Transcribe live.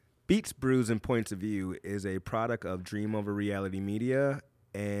Beats, Brews, and Points of View is a product of Dream Over Reality Media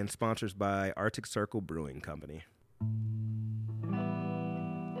and sponsors by Arctic Circle Brewing Company.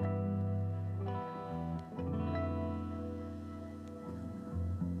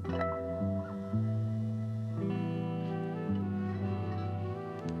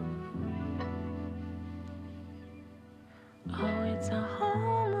 Oh, it's a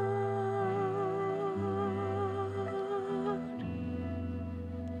whole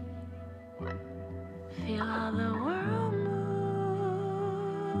mood. Feel how the world moves,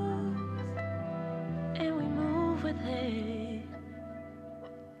 and we move with it.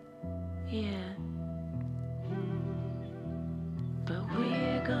 Yeah, but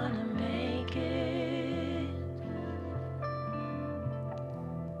we're gonna make it.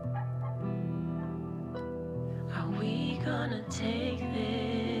 Are we gonna take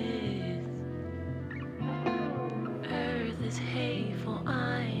this? Earth is hateful,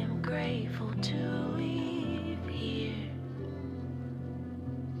 I am grateful to leave here.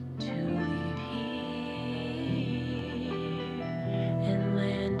 To leave here and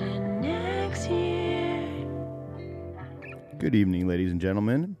land in next year. Good evening, ladies and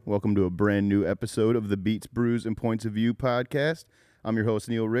gentlemen. Welcome to a brand new episode of the Beats, Brews, and Points of View podcast. I'm your host,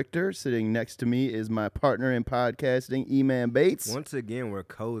 Neil Richter. Sitting next to me is my partner in podcasting, E-Man Bates. Once again, we're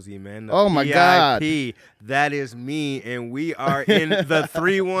cozy, man. The Oh, my PIP, God. That is me, and we are in the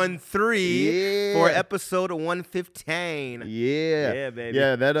 313 Yeah. for episode 115. Yeah. Yeah, baby.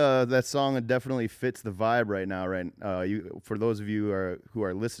 Yeah, that song definitely fits the vibe right now. For those of you who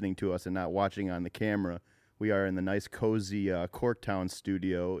are listening to us and not watching on the camera, we are in the nice, cozy Corktown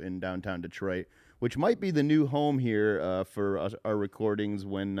studio in downtown Detroit, which might be the new home here for our recordings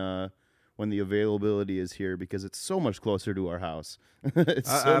when the availability is here, because it's so much closer to our house. It's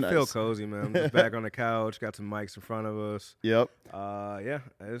so I nice. feel cozy, man. I'm just back on the couch, got some mics in front of us. Yep. Yeah,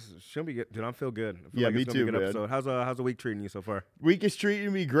 this should be good. Dude, I feel good. I feel Yeah, like me it's gonna be too, a good man. episode. How's the week treating you so far? Week is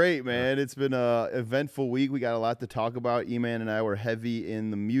treating me great, man. It's been a eventful week. We got a lot to talk about. E-Man and I were heavy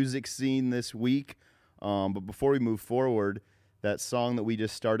in the music scene this week. But before we move forward, that song that we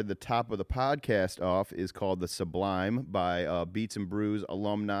just started the top of the podcast off is called The Sublime by Beats and Brews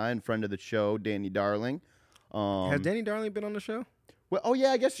alumni and friend of the show, Danny Darling. Has Danny Darling been on the show? Well, oh,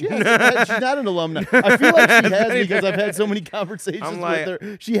 yeah, I guess she has. She's not an alumni. I feel like she has because I've had so many conversations with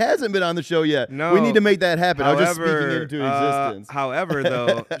her. She hasn't been on the show yet. No. We need to make that happen. I was just However, speaking into existence. However,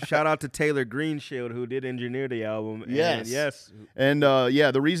 though, shout out to Taylor Greenshield, who did engineer the album. Yes. And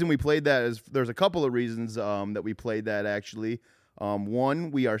the reason we played that is there's a couple of reasons that we played that, actually.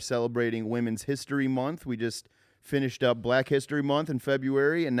 One, we are celebrating Women's History Month. We just finished up Black History Month in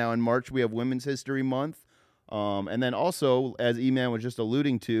February, and now in March we have Women's History Month. And then also, as E-Man was just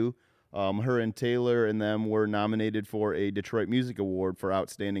alluding to, her and Taylor and them were nominated for a Detroit Music Award for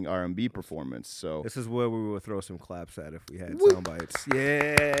Outstanding R&B Performance. So This is where we would throw some claps at if we had Woo. sound bites.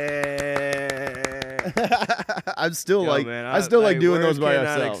 Yeah. I'm still Yo, like man, I still like doing those words by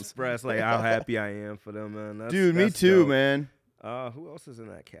cannot ourselves. express like how happy I am for them, man. Dude, me that's too, dope. man. Who else is in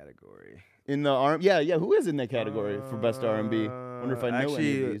that category? In the who is in that category for best R&B? Wonder if I know any of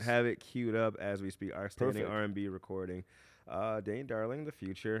actually these. have it queued up as we speak. Our standing Perfect. R&B recording. Danny Darling, The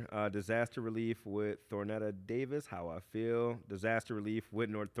Future. Disaster Relief with Thornetta Davis, How I Feel. Disaster Relief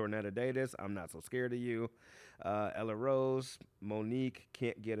with Thornetta Davis, I'm Not So Scared of You. Ella Rose, Monique,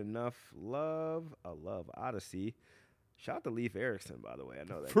 Can't Get Enough Love, A Love Odyssey. Shout out to Leif Erikson, by the way. I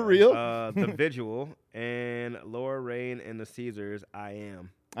know that. For guy. real? The Vigil, and Laura Rain and the Caesars, I Am.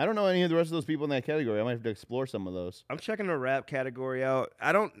 I don't know any of the rest of those people in that category. I might have to explore some of those. I'm checking the rap category out.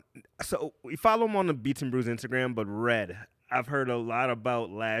 So we follow him on the Beats and Brews Instagram, but Red, I've heard a lot about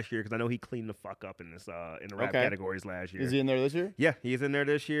last year because I know he cleaned the fuck up in this in the rap categories last year. Is he in there this year? Yeah, he's in there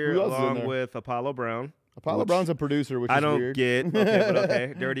this year Who else is in along there? with Apollo Brown. Apollo Brown's a producer, which I is don't weird. get. Okay, but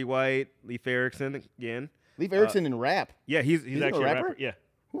okay. Dirty White, Leif Erikson again. Leif Erikson in rap. Yeah, he's He's actually a a rapper? rapper. Yeah.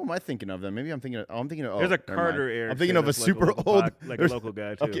 Who am I thinking of then? Maybe I'm thinking of. Oh, There's a never mind. Carter Erickson. I'm thinking of a that's like super local old, like a there's- local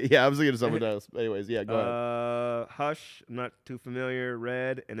guy too. Okay, yeah, I was thinking of someone else. Anyways, yeah, go ahead. Hush, I'm not too familiar.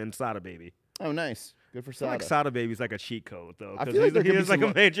 Red, and then Sada Baby. Oh, nice. Good for I feel Sada. like Sada Baby's like a cheat code though, I because feel like there he could be is like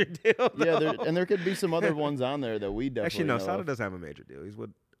some a major deal. Yeah, though. and there could be some other ones on there that we definitely Actually, no, know Sada of. does have a major deal. He's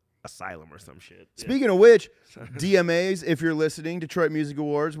with Asylum or some shit. Yeah. Speaking of which, DMAs, if you're listening, Detroit Music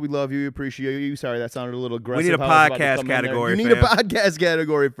Awards, we love you, appreciate you. Sorry, that sounded a little aggressive. need a how I was about to podcast come in there. category, You need a fam. podcast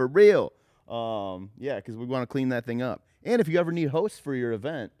category for real. Yeah, because we want to clean that thing up. And if you ever need hosts for your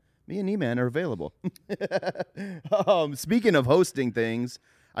event, me and E-Man are available. Speaking of hosting things,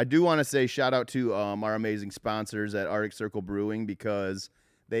 I do want to say shout out to our amazing sponsors at Arctic Circle Brewing, because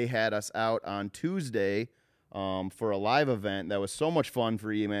they had us out on Tuesday for a live event that was so much fun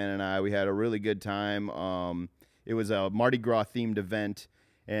for E-Man and I. We had a really good time. It was a Mardi Gras themed event.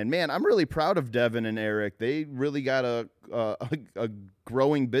 And, man, I'm really proud of Devin and Eric. They really got a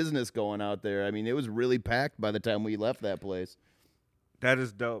growing business going out there. I mean, it was really packed by the time we left that place. That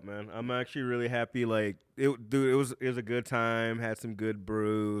is dope, man. I'm actually really happy. Like, it was a good time. Had some good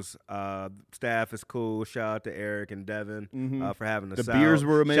brews. Staff is cool. Shout out to Eric and Devin for having us The out. beers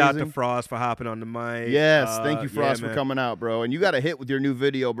were amazing. Shout out to Frost for hopping on the mic. Yes, thank you, Frost, yeah, for coming out, bro. And you got a hit with your new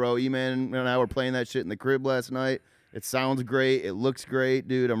video, bro. E-Man and I were playing that shit in the crib last night. It sounds great. It looks great,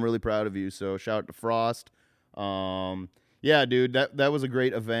 dude. I'm really proud of you. So shout out to Frost. Yeah, dude, that was a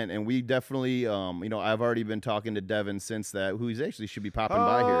great event, and we definitely, I've already been talking to Devin since that, who actually should be popping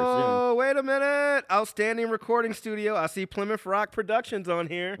by here soon. Oh, wait a minute. Outstanding recording studio. I see Plymouth Rock Productions on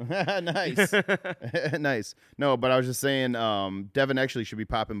here. Nice. Nice. No, but I was just saying, Devin actually should be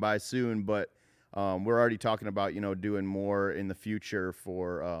popping by soon, but we're already talking about, doing more in the future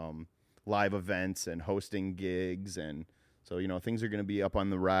for live events and hosting gigs, and so, things are going to be up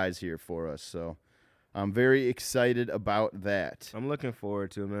on the rise here for us, so I'm very excited about that. I'm looking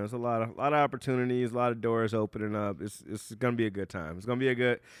forward to it, man. There's a lot of opportunities, a lot of doors opening up. It's gonna be a good time. It's gonna be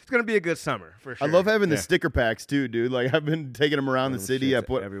a good summer for sure. I love having the sticker packs too, dude. Like I've been taking them around the city. I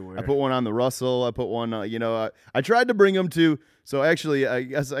put one on the Russell. I put one. I tried to bring them to. So actually, I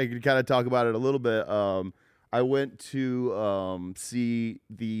guess I could kind of talk about it a little bit. I went to see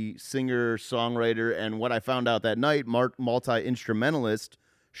the singer songwriter, and what I found out that night, multi-instrumentalist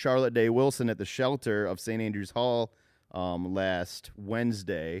Charlotte Day Wilson at the shelter of St. Andrews Hall last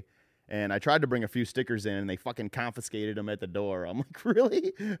Wednesday, and I tried to bring a few stickers in, and they fucking confiscated them at the door. I'm like,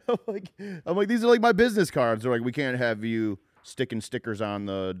 really? I'm like, these are like my business cards. They're like, we can't have you sticking stickers on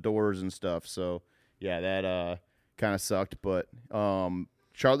the doors and stuff. So yeah, that kind of sucked. But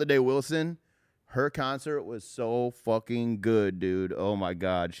Charlotte Day Wilson, her concert was so fucking good, dude. Oh my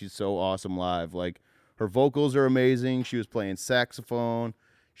God, she's so awesome live. Like her vocals are amazing. She was playing saxophone.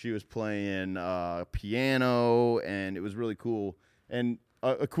 She was playing piano, and it was really cool. And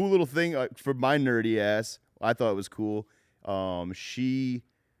a cool little thing for my nerdy ass, I thought it was cool.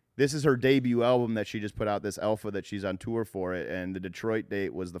 This is her debut album that she just put out, this alpha that she's on tour for it, and the Detroit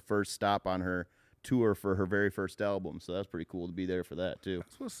date was the first stop on her tour for her very first album. So that's pretty cool to be there for that too.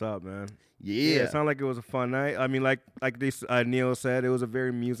 That's what's up, man. Yeah, it sounded like it was a fun night. I mean, like this Neil said, it was a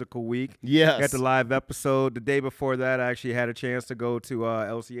very musical week. Yes. Got the live episode. The day before that, I actually had a chance to go to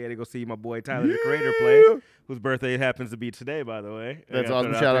LCA to go see my boy Tyler the Creator play, whose birthday happens to be today, by the way. That's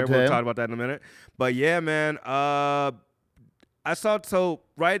awesome. Shout out to We'll him. talk about that in a minute. But yeah, man, I saw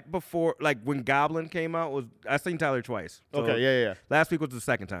right before, like when Goblin came out, I seen Tyler twice. So Okay, yeah. Last week was the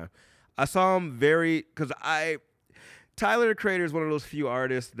second time. I saw him Tyler the Creator is one of those few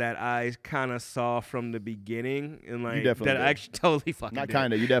artists that I kind of saw from the beginning, and like that did. I actually totally fucking Not did.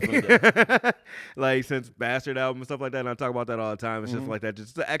 kind of, you definitely did. Like since Bastard album and stuff like that, and I talk about that all the time. It's just like that,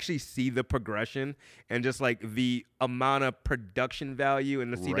 just to actually see the progression and just like the amount of production value,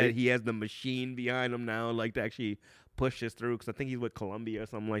 and to see that he has the machine behind him now, like to actually push this through. Because I think he's with Columbia or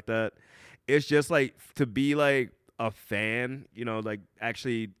something like that. It's just like to be like a fan, like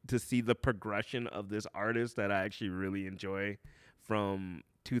actually to see the progression of this artist that I actually really enjoy from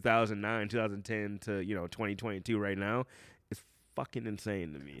 2009, 2010 to 2022 right now. It's fucking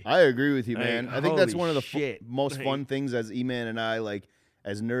insane to me. I agree with you, man. Like, I think that's one of the shit. most fun things as E-Man and I, like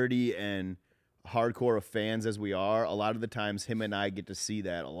as nerdy and hardcore of fans as we are. A lot of the times, him and I get to see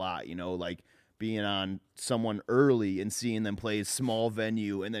that a lot. Like being on someone early and seeing them play a small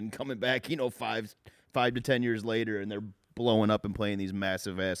venue, and then coming back, 5 to 10 years later, and they're blowing up and playing these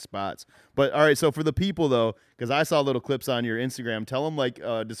massive ass spots. But all right, so for the people though, because I saw little clips on your Instagram, tell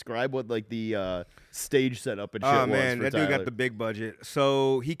them describe what like the stage setup and shit was. Oh man, for that Tyler. dude got the big budget.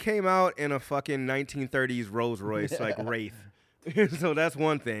 So he came out in a fucking 1930s Rolls Royce like Wraith. So that's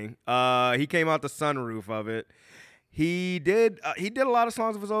one thing. He came out the sunroof of it. He did a lot of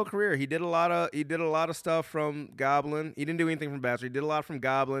songs of his old career. He did a lot of stuff from Goblin. He didn't do anything from Bastard. He did a lot from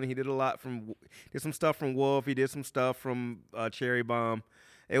Goblin. He did some stuff from Wolf. He did some stuff from Cherry Bomb.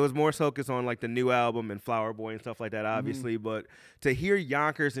 It was more focused on like the new album and Flower Boy and stuff like that, obviously. But to hear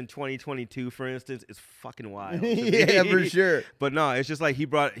Yonkers in 2022, for instance, is fucking wild. Yeah, for sure. But no, it's just like he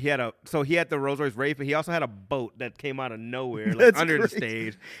had the Rolls Royce Wraith, but he also had a boat that came out of nowhere, like under the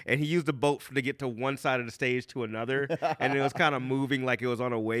stage, and he used the boat to get to one side of the stage to another, and it was kind of moving like it was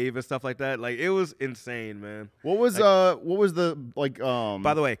on a wave and stuff like that. Like it was insane, man. What was the like?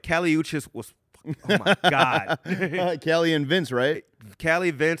 By the way, Kali Uchis was. Oh my God. Callie and Vince, right?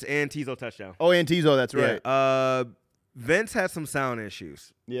 Callie, Vince, and Tizo Touchdown. Oh, and Tizo, that's right. Yeah. Vince had some sound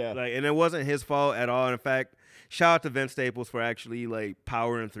issues. Yeah. And it wasn't his fault at all. In fact, shout out to Vince Staples for actually like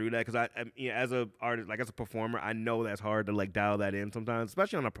powering through that, because as a artist, like as a performer, I know that's hard to like dial that in sometimes,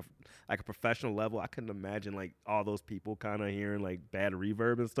 especially on a professional level. I couldn't imagine like all those people kind of hearing like bad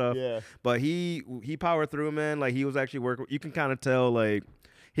reverb and stuff. Yeah. But he powered through, man. Like he was actually working. You can kind of tell like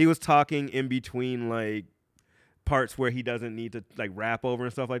he was talking in between like parts where he doesn't need to like rap over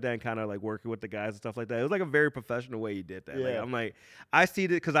and stuff like that, and kind of like working with the guys and stuff like that. It was like a very professional way he did that. Yeah. Like, I'm like, I see it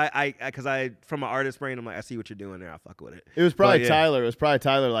because I from an artist brain, I'm like, I see what you're doing there. I fuck with it. It was probably But, yeah. Tyler. It was probably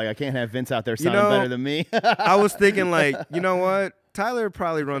Tyler. Like, I can't have Vince out there sounding better than me. I was thinking like, you know what? Tyler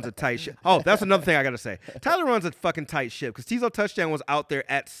probably runs a tight ship. Oh, that's another thing I gotta say. Tyler runs a fucking tight ship, because Tizo Touchdown was out there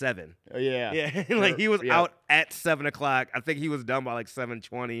at 7. Yeah. Yeah, like he was out at 7 o'clock. I think he was done by like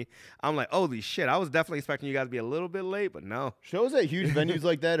 7:20. I'm like, holy shit! I was definitely expecting you guys to be a little bit late, but no. Shows at huge venues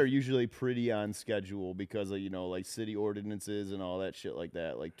like that are usually pretty on schedule because of, you know, like city ordinances and all that shit like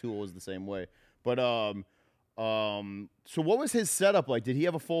that. Like Tool was the same way. But so what was his setup like? Did he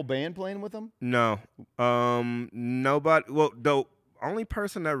have a full band playing with him? No. Nobody. Well, the only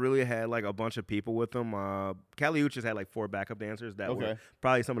person that really had like a bunch of people with him, Kali Uchis had like 4 backup dancers that were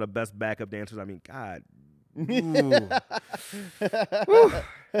probably some of the best backup dancers. I mean, God. Ooh.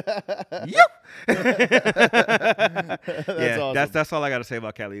 Yep. That's awesome. That's all I got to say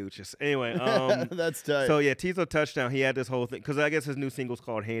about Kali Uchis. Anyway, that's tight. so yeah, Tizo Touchdown, he had this whole thing, because I guess his new single's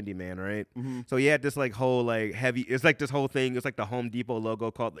called Handyman, right? Mm-hmm. So he had this like whole like heavy, it's like this whole thing, it's like the Home Depot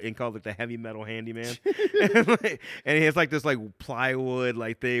logo called like the heavy metal handyman. And he has like this like plywood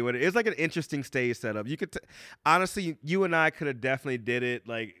like thing with it. It's like an interesting stage setup. You could honestly, you and I could have definitely did it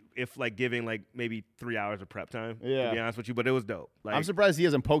like if like giving like maybe 3 hours of prep time. Yeah. To be honest with you, but it was dope. Like, I'm surprised he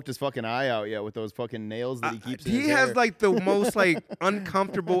hasn't poked his fucking eye out yet with those fucking nails that he keeps in his He has hair. like the most like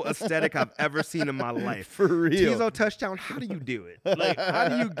uncomfortable aesthetic I've ever seen in my life. For real. Tizo Touchdown, how do you do it? Like, how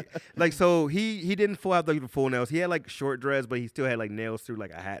do you like? So he didn't have like the full nails. He had like short dreads, but he still had like nails through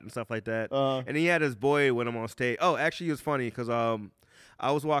like a hat and stuff like that. And he had his boy with him on stage. Oh, actually, it was funny because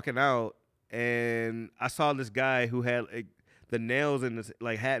I was walking out and I saw this guy who had like the nails in this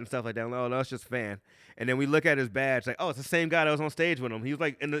like hat and stuff like that. Oh, no, it's just fan. And then we look at his badge, like, oh, it's the same guy that was on stage with him. He was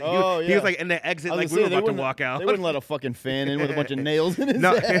like in the he was like in the exit, like we were about to walk out. They wouldn't let a fucking fan in with a bunch of nails in his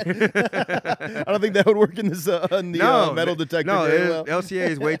head. I don't think that would work in this metal detector. No, very well. LCA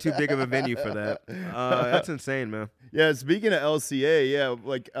is way too big of a venue for that. That's insane, man. Yeah, speaking of LCA, yeah,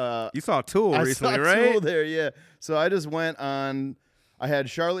 like you saw Tool recently, I saw right? Tool there, yeah. So I just went on. I had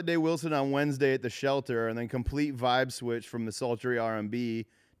Charlotte Day Wilson on Wednesday at the Shelter, and then complete vibe switch from the sultry R&B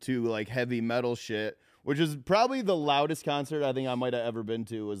to like heavy metal shit, which is probably the loudest concert I think I might have ever been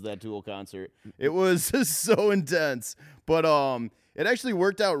to. Was that Tool concert? It was so intense, but it actually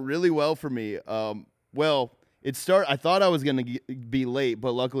worked out really well for me. I thought I was gonna be late,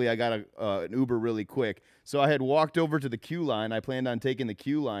 but luckily I got an Uber really quick. So I had walked over to the queue line. I planned on taking the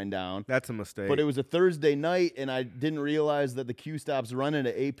queue line down. That's a mistake. But it was a Thursday night, and I didn't realize that the queue stops running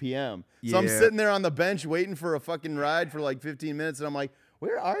at 8 p.m. So I'm sitting there on the bench waiting for a fucking ride for like 15 minutes, and I'm like,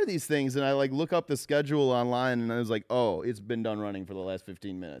 where are these things? And I like look up the schedule online, and I was like, oh, it's been done running for the last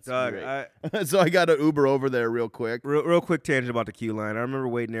 15 minutes. So I got an Uber over there real quick. Real quick tangent about the queue line. I remember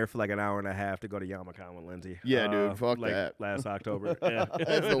waiting there for like an hour and a half to go to Yamacon with Lindsay. Yeah, dude, fuck like that. Last October. Yeah.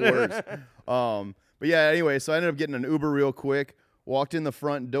 That's the worst. But yeah, anyway, so I ended up getting an Uber real quick, walked in the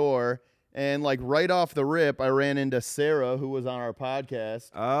front door, and like right off the rip, I ran into Sarah, who was on our podcast.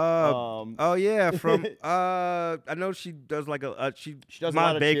 Oh yeah, from I know she does like she does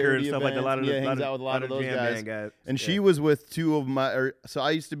my baker and stuff, events. like a lot of hangs out with a lot of those guys. And she was with two of my. So I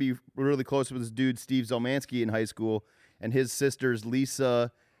used to be really close with this dude, Steve Zelmansky, in high school, and his sisters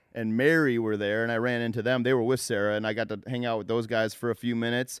Lisa and Mary were there, and I ran into them. They were with Sarah, and I got to hang out with those guys for a few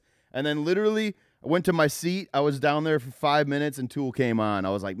minutes, and then literally. I went to my seat. I was down there for 5 minutes, and Tool came on. I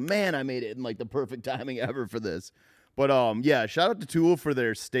was like, man, I made it in like the perfect timing ever for this. But yeah, shout out to Tool for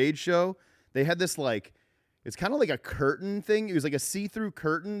their stage show. They had this like, it's kind of like a curtain thing. It was like a see-through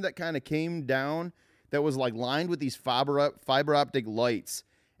curtain that kind of came down that was like lined with these fiber optic lights.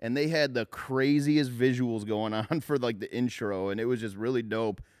 And they had the craziest visuals going on for like the intro, and it was just really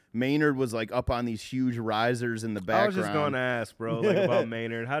dope. Maynard was like up on these huge risers in the background. I was just going to ask, bro, like about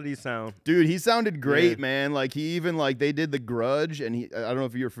Maynard. How did he sound? Dude, he sounded great, man. Like he even like they did The Grudge, and I don't know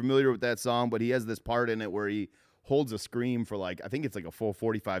if you're familiar with that song, but he has this part in it where he holds a scream for like I think it's like a full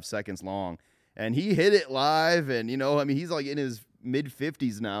 45 seconds long, and he hit it live, and you know, I mean, he's like in his mid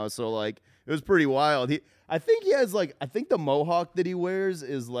 50s now, so like It was pretty wild. I think the mohawk that he wears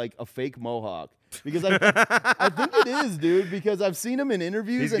is like a fake mohawk. Because I think it is, dude. Because I've seen him in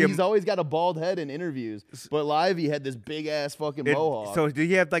interviews, and he's always got a bald head in interviews. But live, he had this big ass fucking mohawk. So do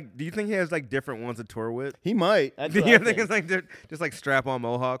you think he has like different ones to tour with? He might. That's Do what you I think it's like just like strap on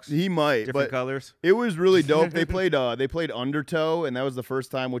mohawks? He might. Different but colors. It was really dope. They played Undertow, and that was the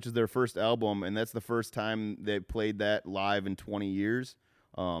first time, which is their first album, and that's the first time they played that live in 20 years.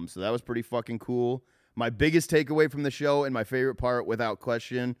 So that was pretty fucking cool. My biggest takeaway from the show and my favorite part, without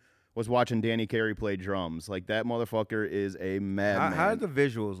question, was watching Danny Carey play drums. Like, that motherfucker is a madman. How did the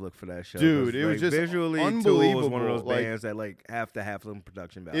visuals look for that show? Dude, it was just visually unbelievable. Tool was one of those bands that like have to have some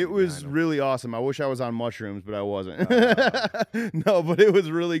production value. It was really awesome. I wish I was on mushrooms, but I wasn't. No, but it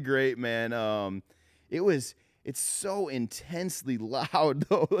was really great, man. It's so intensely loud,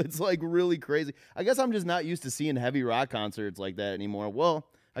 though. It's like really crazy. I guess I'm just not used to seeing heavy rock concerts like that anymore. Well,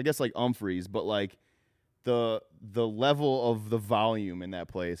 I guess like Humphreys, but like the level of the volume in that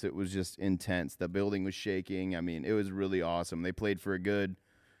place, it was just intense. The building was shaking. I mean, it was really awesome. They played for a good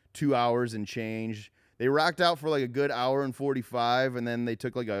 2 hours and change. They rocked out for like a good hour and 45, and then they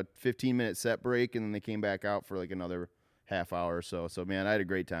took like a 15-minute set break, and then they came back out for like another half hour or so. So, man, I had a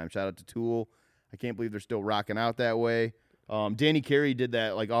great time. Shout out to Tool. I can't believe they're still rocking out that way. Danny Carey did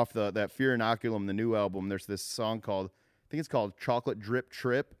that like off that Fear Inoculum, the new album. There's this song called, I think it's called Chocolate Drip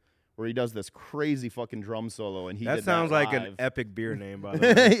Trip, where he does this crazy fucking drum solo, and that sounds like an epic beer name, by the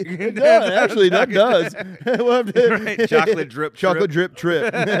way. It does, actually, that does. Right, Chocolate Drip Chocolate Drip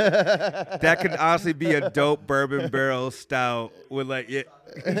Trip. That could honestly be a dope bourbon barrel stout with like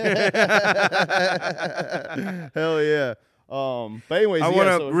Hell yeah. But anyways,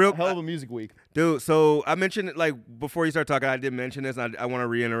 hell of a music week. Dude, so I mentioned, like, before you start talking, I did mention this, and I want to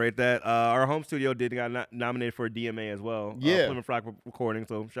reiterate that. Our home studio got nominated for a DMA as well. Yeah. Plymouth Rock Recording,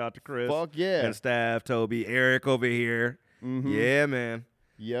 so shout out to Chris. Fuck yeah. And staff, Toby, Eric over here. Mm-hmm. Yeah, man.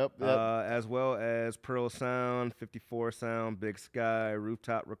 Yep. As well as Pearl Sound, 54 Sound, Big Sky,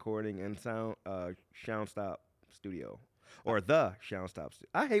 Rooftop Recording, and Soundstop Studio. Or the Soundstop Studio.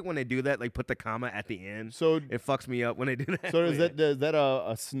 I hate when they do that, like put the comma at the end. So it fucks me up when they do that. So is that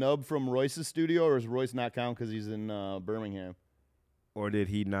a snub from Royce's studio, or does Royce not count because he's in Birmingham? Or did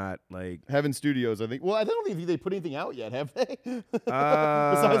he not, like... Heaven Studios, I think. Well, I don't think they put anything out yet, have they?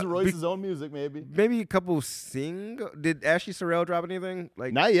 Besides Royce's own music, maybe. Maybe a couple Did Ashley Sorrell drop anything?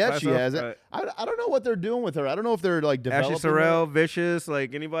 Like, not yet, she hasn't. I don't know what they're doing with her. I don't know if they're, like, developing Ashley Sorrell, Vicious,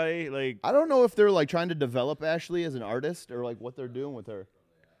 like, anybody? Like, I don't know if they're, like, trying to develop Ashley as an artist or, like, what they're doing with her.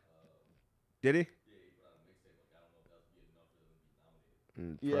 Did he?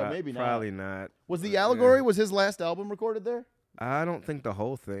 Yeah, maybe not. Probably not. Was The Allegory, was his last album recorded there? I don't think the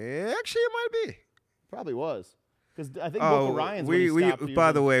whole thing. Actually, it might be. Probably was. Because I think Book of Ryan's when he stopped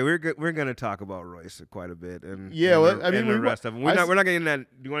by the way, we're gonna talk about Royce quite a bit, and yeah, well, I mean, the rest of them. We're not getting in that. Do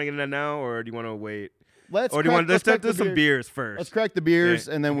you want to get in that now, or do you want to wait? Let's do some beers first. Let's crack the beers,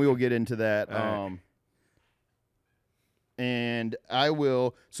 and then we will get into that. Right. And I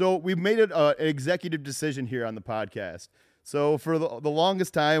will. So we've made it an executive decision here on the podcast. So for the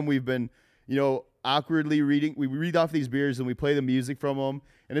longest time, we've been, awkwardly reading. We read off these beers and we play the music from them.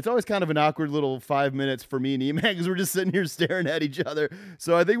 And it's always kind of an awkward little 5 minutes for me and E-Man because we're just sitting here staring at each other.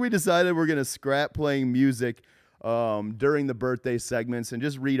 So I think we decided we're going to scrap playing music during the birthday segments and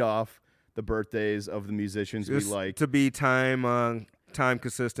just read off the birthdays of the musicians just we like. To be time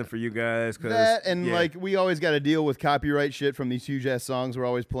consistent for you guys. That and like we always got to deal with copyright shit from these huge ass songs we're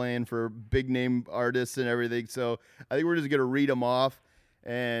always playing for big name artists and everything. So I think we're just going to read them off.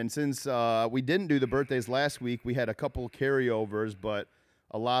 And since we didn't do the birthdays last week, we had a couple carryovers, but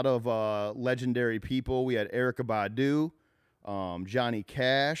a lot of legendary people. We had Erykah Badu, Johnny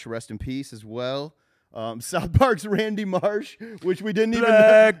Cash, rest in peace as well. South Park's Randy Marsh, which we didn't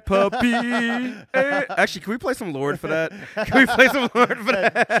Black Puppy. Actually, can we play some Lord for that? Can we play some Lord for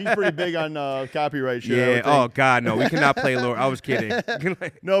that? She's pretty big on copyright shit. Yeah. Oh, God, no. We cannot play Lord. I was kidding.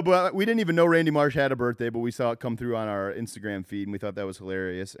 No, but we didn't even know Randy Marsh had a birthday, but we saw it come through on our Instagram feed, and we thought that was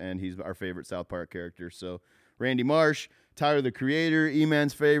hilarious, and he's our favorite South Park character. So Randy Marsh, Tyler, the Creator,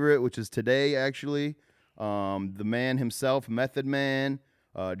 E-Man's favorite, which is today, actually. The man himself, Method Man,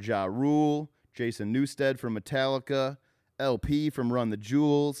 Ja Rule, Jason Newsted from Metallica, LP from Run the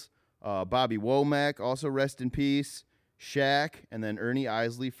Jewels, Bobby Womack, also rest in peace, Shaq, and then Ernie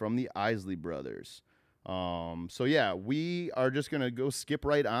Isley from the Isley Brothers. So yeah, we are just going to go skip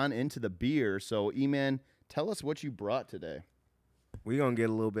right on into the beer. So E-Man, tell us what you brought today. We're going to get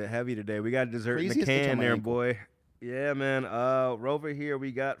a little bit heavy today. We got dessert in the Craziest can there, ankle. boy. Yeah, man. Over here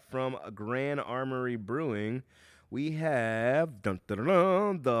we got from Grand Armory Brewing. We have the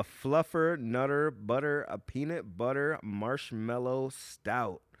Fluffer Nutter Butter a Peanut Butter Marshmallow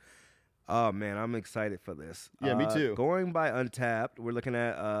Stout. Oh man, I'm excited for this. Yeah, me too. Going by Untapped, we're looking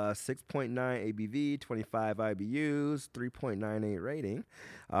at 6.9 ABV, 25 IBUs, 3.98 rating.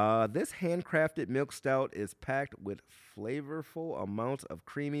 This handcrafted milk stout is packed with flavorful amounts of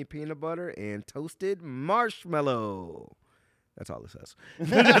creamy peanut butter and toasted marshmallow. That's all it says.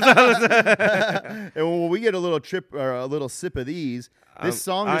 And when we get a little trip or a little sip of these, this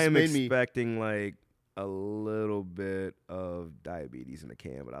song just made me. I'm expecting like a little bit of diabetes in the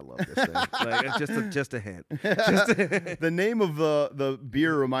can, but I love this thing. Like it's just a hint. The name of the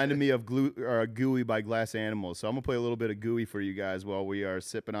beer reminded me of Gooey by Glass Animals, so I'm gonna play a little bit of Gooey for you guys while we are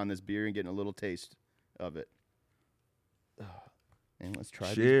sipping on this beer and getting a little taste of it. And let's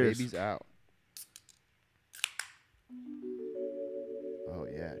try Cheers. these babies out. Oh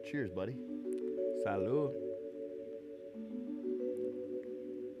yeah, cheers, buddy. Salud.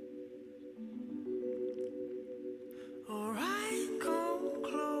 Alright, come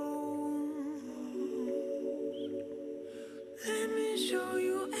close. Let me show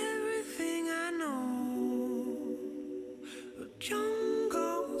you everything I know. A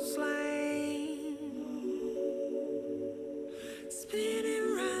jungle slang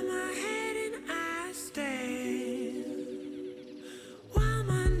spinning round my head and I stand while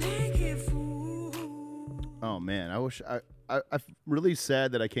my naked fool. Oh man, I wish I'm really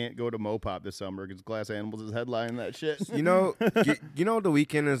sad that I can't go to Mopop this summer because Glass Animals is headlining that shit. You know, the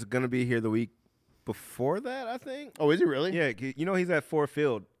weekend is gonna be here the week before that, I think. Oh, is he really? Yeah, you know he's at Ford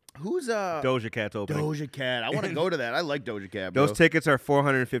Field. Who's Doja Cat's opening. Doja Cat. I want to go to that. I like Doja Cat, bro. Those tickets are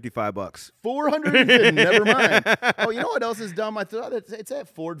 $455. 450. Never mind. Oh, you know what else is dumb? I thought it's at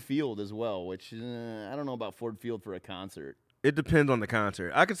Ford Field as well, which I don't know about Ford Field for a concert. It depends on the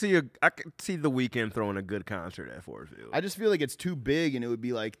concert. I could see the weekend throwing a good concert at Ford Field. I just feel like it's too big, and it would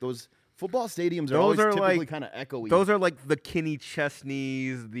be like those football stadiums are Those always are typically like- kind of echoey. Those are like the Kenny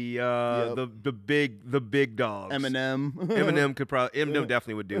Chesneys, the big dogs. Eminem. Eminem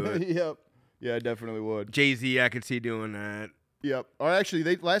definitely would do it. Yep. Yeah, I definitely would. Jay-Z, I could see doing that. Yep. Or actually,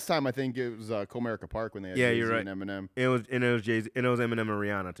 last time I think it was Comerica Park when they had Yeah, Jay-Z you're right. and Eminem. It was Jay-Z, and it was Eminem and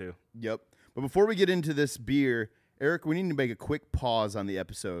Rihanna too. Yep. But before we get into this beer, Eric, we need to make a quick pause on the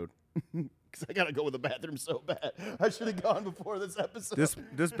episode because I gotta go to the bathroom so bad. I should have gone before this episode.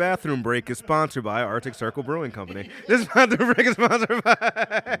 This bathroom break is sponsored by Arctic Circle Brewing Company. This bathroom break is sponsored by.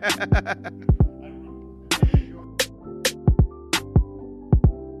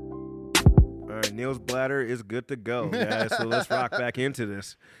 All right, Neil's bladder is good to go, guys. So let's rock back into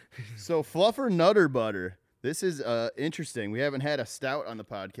this. So Fluffer Nutter Butter. This is interesting. We haven't had a stout on the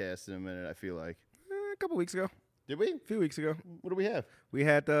podcast in a minute, I feel like. A couple weeks ago, Did we? a few weeks ago, What do we have? we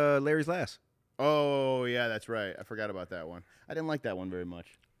had Larry's Last. Oh, yeah, that's right. I forgot about that one. I didn't like that one very much.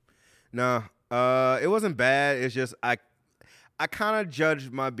 No, it wasn't bad. It's just I kind of judge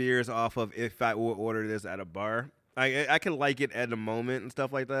my beers off of if I would order this at a bar. I can like it at the moment and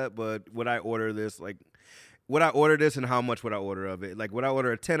stuff like that, but would I order this and how much would I order of it? Like, would I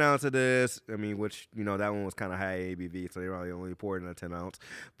order a 10 ounce of this? I mean, which, that one was kind of high ABV, so they probably only poured in a 10 ounce.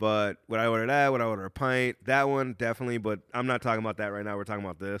 But would I order that? Would I order a pint? That one, definitely, but I'm not talking about that right now. We're talking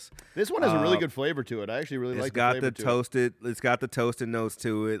about this. This one has a really good flavor to it. I actually really like the flavor It's got the toasted notes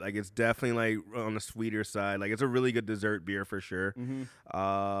to it. Like, it's definitely, like, on the sweeter side. Like, it's a really good dessert beer for sure.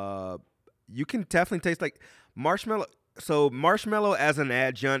 Mm-hmm. You can definitely taste, like, marshmallow. So marshmallow as an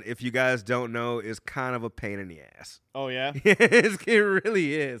adjunct, if you guys don't know, is kind of a pain in the ass. Oh, yeah? It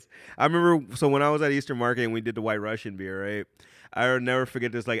really is. I remember, so when I was at Eastern Market and we did the White Russian beer, right? I'll never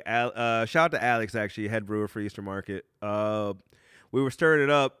forget this. Like, shout out to Alex, actually, head brewer for Eastern Market. We were stirring it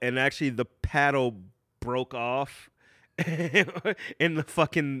up, and actually the paddle broke off in the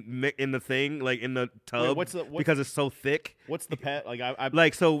thing, like in the tub, because it's so thick. What's the pat? Like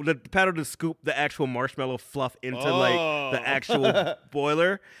like, so the paddle to scoop the actual marshmallow fluff into like the actual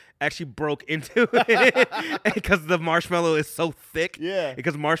boiler actually broke into it because the marshmallow is so thick. Yeah.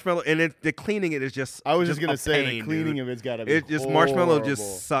 Because marshmallow and the cleaning it is just. I was just gonna a say pain, the cleaning dude. of it's gotta be. It just marshmallow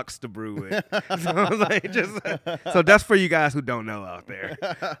just sucks to brew it. So I was like, so that's for you guys who don't know out there.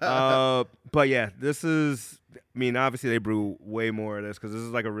 But yeah, this is. I mean, obviously they brew way more of this because this is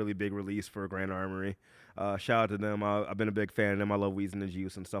like a really big release for Grand Armory. Shout out to them. I've been a big fan of them. I love Weez and the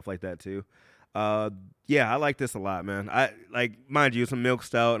Juice and stuff like that too. Yeah, I like this a lot, man. I like, mind you, it's a milk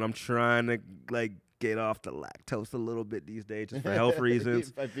stout, and I'm trying to like get off the lactose a little bit these days just for health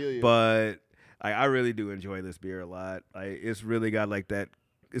reasons. I feel you. But I really do enjoy this beer a lot. Like, it's really got like that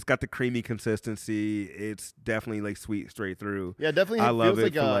it's got the creamy consistency. It's definitely like sweet straight through. Yeah, definitely. I love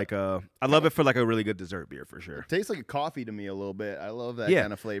it feels I love it for like a really good dessert beer for sure. It tastes like a coffee to me a little bit. I love that Yeah.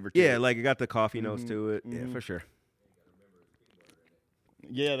 kind of flavor to Yeah, it. like it got the coffee notes to it. Yeah, for sure.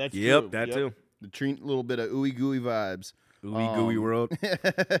 Yeah, that's true. Yep, that too. The little bit of ooey gooey vibes. Ooey gooey world.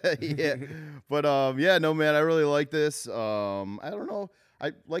 Yeah, but yeah, no man, I really like this. I don't know.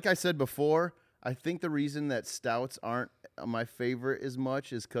 Like I said before, I think the reason that stouts aren't my favorite as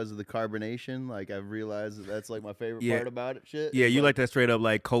much is because of the carbonation. Like I've realized that's like my favorite part about it. Shit. Yeah, It's you like like that straight up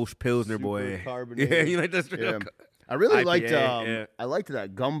like Coast Pilsner super boy. carbonated. Yeah, you like that straight up. I really IPA, liked yeah. I liked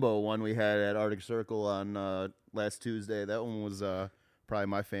that gumbo one we had at Arctic Circle on last Tuesday. That one was probably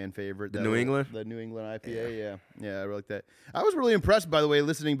my fan favorite. The New England? The New England IPA. Yeah, I really like that. I was really impressed, by the way,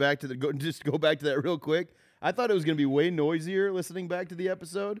 listening back to just go back to that real quick. I thought it was gonna be way noisier listening back to the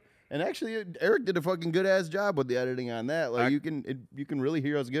episode, and actually Eric did a fucking good ass job with the editing on that. Like you can really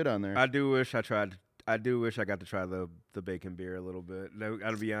hear us good on there. I do wish I tried. I do wish I got to try the bacon beer a little bit.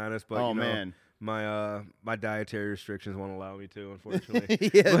 I'll be honest, but man. My dietary restrictions won't allow me to,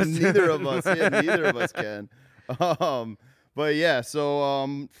 unfortunately. Yeah, neither of us. Yeah, neither of us can. But yeah,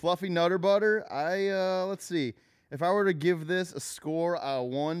 so fluffy nutter butter. Let's see. If I were to give this a score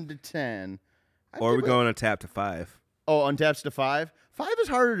 1 to 10, Or are we going on tap to 5? Oh, on taps to 5. 5 is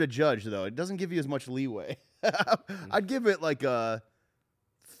harder to judge though. It doesn't give you as much leeway. I'd give it like a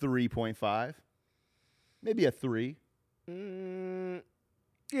 3.5, maybe a 3.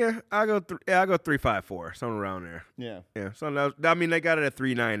 Yeah, I'll go 3.54, something around there. Yeah. So now, I mean, they got it at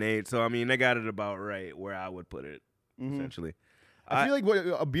 3.98. So I mean, they got it about right where I would put it, essentially. I feel like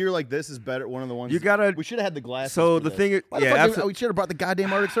a beer like this is better. One of the ones you gotta. We should have had the glasses. So for the this. thing is, Why the yeah, fuck we should have brought the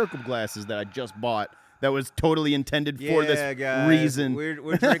goddamn Arctic Circle glasses that I just bought. That was totally intended for this guys, reason. We're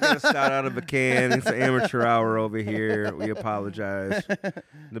drinking a stout out of a can. It's an amateur hour over here. We apologize.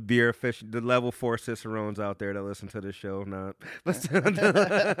 The level 4 cicerones out there that listen to the show, not.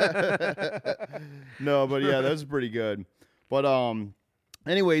 No, but yeah, that's pretty good. But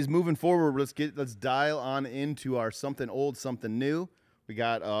anyways, moving forward, let's dial on into our something old, something new. We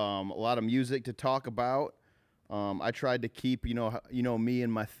got a lot of music to talk about. I tried to keep, you know me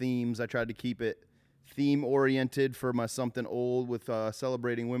and my themes. I tried to keep it theme oriented for my something old with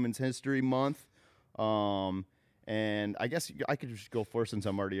celebrating Women's History Month. And I guess I could just go first since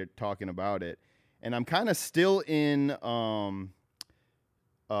I'm already talking about it. And I'm kind of still in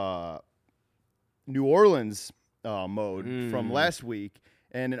New Orleans mode from last week.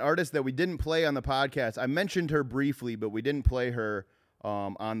 And an artist that we didn't play on the podcast, I mentioned her briefly, but we didn't play her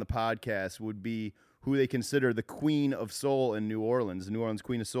on the podcast, would be who they consider the Queen of Soul in New Orleans, the New Orleans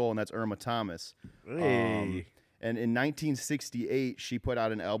Queen of Soul, and that's Irma Thomas. Hey. And in 1968, she put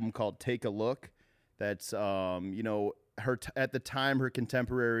out an album called Take a Look. That's, her at the time, her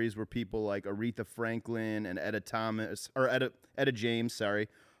contemporaries were people like Aretha Franklin and Etta James, sorry.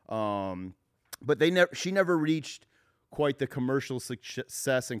 But she never reached quite the commercial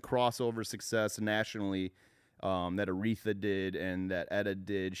success and crossover success nationally that Aretha did and that Etta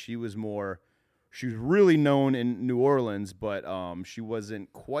did. She was really known in New Orleans, but she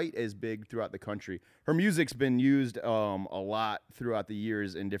wasn't quite as big throughout the country. Her music's been used a lot throughout the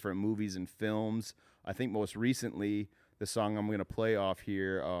years in different movies and films. I think most recently, the song I'm going to play off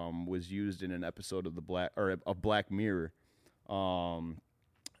here was used in an episode of Black Mirror.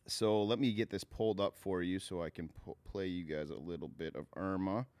 So let me get this pulled up for you so I can play you guys a little bit of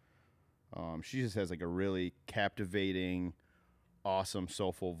Irma. She just has like a really captivating, awesome,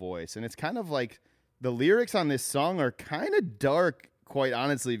 soulful voice. And it's kind of like the lyrics on this song are kind of dark, quite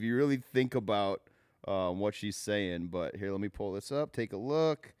honestly, if you really think about what she's saying. But here, let me pull this up. Take a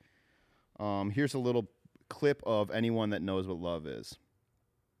look. Here's a little clip of Anyone That Knows What Love Is.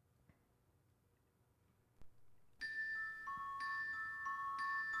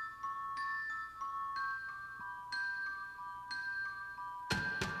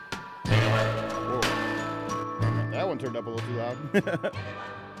 Whoa. That one turned up a little too loud.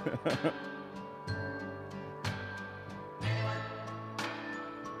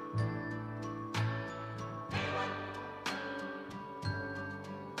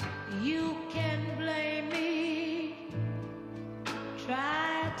 You can blame me,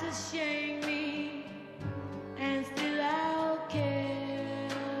 try to shame me, and still I'll care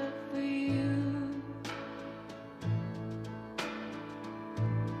for you.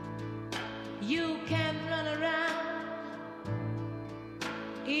 You can run around,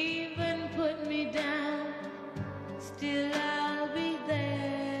 even put me down, still I'll be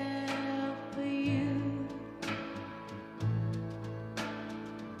there for you.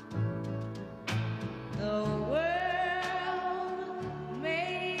 The world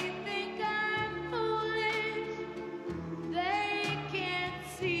may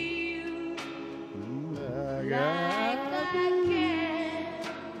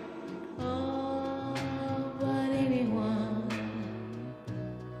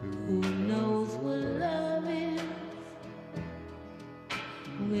who knows what love is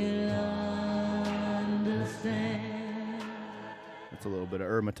will understand. That's a little bit of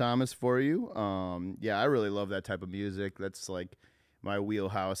Irma Thomas for you. Yeah, I really love that type of music. That's like my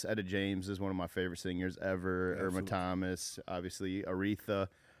wheelhouse. Etta James is one of my favorite singers ever. Absolutely. Irma Thomas, obviously Aretha.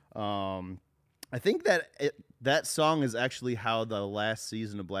 I think that song is actually how the last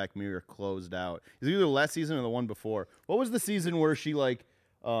season of Black Mirror closed out. It's either the last season or the one before. What was the season where she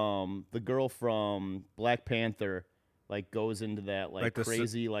the girl from Black Panther goes into that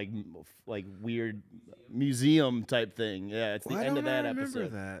crazy weird museum type thing? Yeah, it's the end of that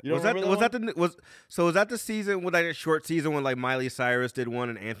episode. That. You don't Was that the season with a short season when Miley Cyrus did one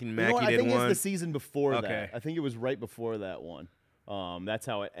and Anthony Mackie I did think one? it's the season before Okay. that. I think it was right before that one. That's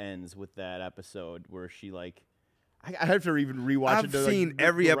how it ends with that episode where she I have to even rewatch it. I've seen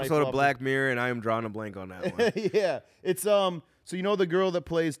every episode of Black Mirror and I am drawing a blank on that one. Yeah, it's so you know the girl that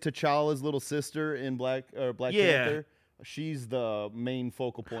plays T'Challa's little sister in Black Panther. She's the main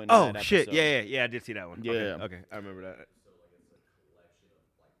focal point. Of that episode. Shit! Yeah, I did see that one. Yeah. Okay, I remember that.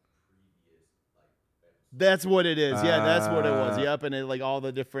 That's what it is. Yeah, that's what it was. Yep, and it, all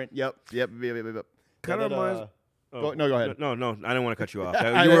the different. Yep. Kind of reminds. Go ahead. No, I didn't want to cut you off.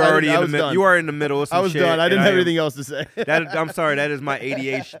 I You were already was in the middle. done. You are in the middle of some I was shit, done. I and didn't have am- anything else to say. I'm sorry. That is my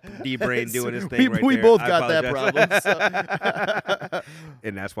ADHD brain doing its thing right we there. both I got that apologize. problem.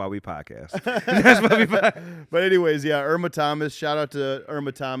 And that's why we podcast. That's why we But anyways, yeah, Irma Thomas. Shout out to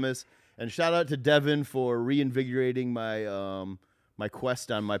Irma Thomas, and shout out to Devin for reinvigorating my my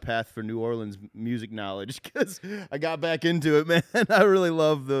quest on my path for New Orleans music knowledge, because I got back into it, man. I really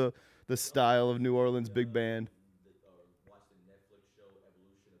love the style of New Orleans big band.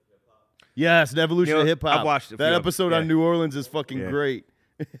 Yes, an evolution of hip hop. I've watched it. That episode on New Orleans is fucking Yeah. great.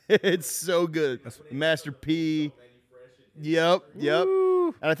 It's so good. Master P. Yep.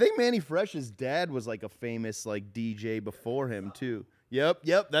 Woo. And I think Manny Fresh's dad was a famous DJ before him too. Yep.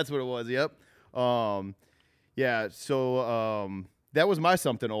 That's what it was. Yep. Yeah. So that was my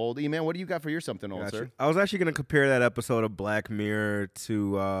something old. E-Man, what do you got for your something old, Gotcha. sir? I was actually going to compare that episode of Black Mirror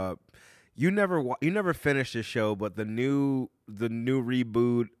to you never finished this show, but the new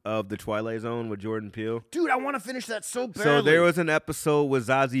reboot of The Twilight Zone with Jordan Peele. Dude, I want to finish that so badly. So there was an episode with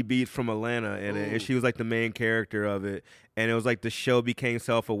Zazie Beetz from Atlanta in it, and she was the main character of it. And it was the show became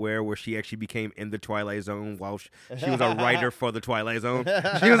self-aware, where she actually became in the Twilight Zone while she was a writer for the Twilight Zone.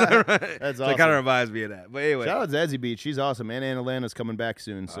 She was That's so awesome. it kind of reminds me of that. But anyway, Shout out to Zazie Beetz. She's awesome, man. And Atlanta's coming back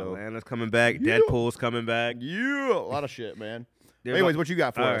soon. So Atlanta's coming back. Yeah. Deadpool's coming back. yeah, a lot of shit, man. There's Anyways, what you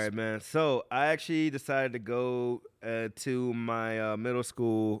got for All us? right, man. So I actually decided to go to my middle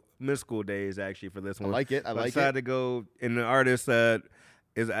school days actually for this one. I like it. I So like decided it. to go, and the artist that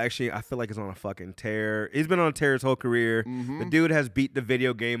is actually, I feel like, is on a fucking tear. He's been on a tear his whole career. The dude has beat the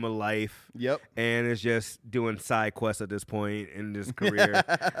video game of life. Yep. And is just doing side quests at this point in his career.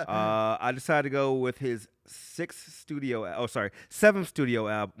 I decided to go with his seventh studio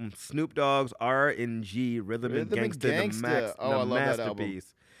album, Snoop Dogg's R&G, Rhythm and Rhythm and Gangsta, Gangsta. Oh, I love that album.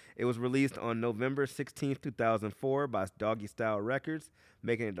 masterpiece. It was released on November 16th, 2004 by Doggy Style Records,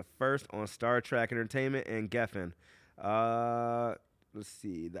 making it the first on Star Trek Entertainment and Geffen. Let's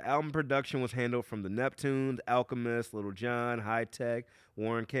see. The album production was handled from the Neptunes, Alchemist, Little John, High Tech,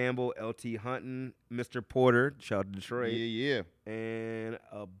 Warren Campbell, L.T. Hunton, Mr. Porter, shout out to Detroit, Yeah. and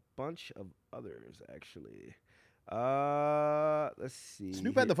a bunch of others, actually. Let's see.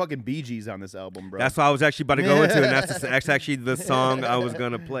 Snoop had the fucking Bee Gees on this album, bro. That's what I was actually about to go into, and that's actually the song I was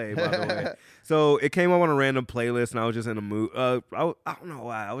gonna play, by the way. So it came up on a random playlist, and I was just in a mood. I don't know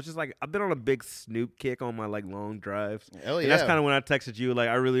why. I was just I've been on a big Snoop kick on my long drives. Hell yeah. And that's kind of when I texted you,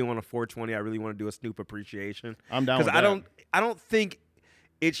 I really want a 420. I really want to do a Snoop appreciation. I'm down with that. I don't think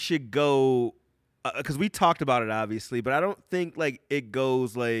it should go, because we talked about it obviously, but I don't think it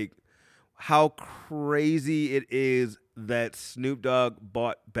goes how crazy it is that Snoop Dogg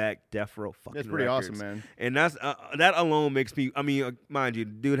bought back Death Row fucking That's pretty records. awesome, man. And that's that alone makes me, mind you,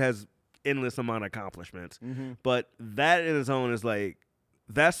 dude has endless amount of accomplishments. Mm-hmm. But that in its own is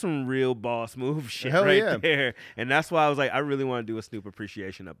that's some real boss move shit Hell right yeah. there. And that's why I was I really want to do a Snoop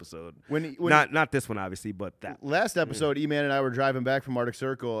appreciation episode. When Not this one, obviously, but that. last episode, E-Man and I were driving back from Arctic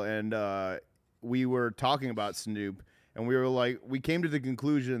Circle, and we were talking about Snoop, and we were we came to the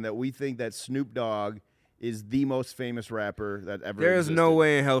conclusion that we think that Snoop Dogg is the most famous rapper that ever There is no existed.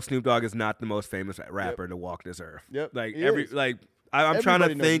 way in hell Snoop Dogg is not the most famous rapper to walk this earth. Yep. Like He every is. I'm trying to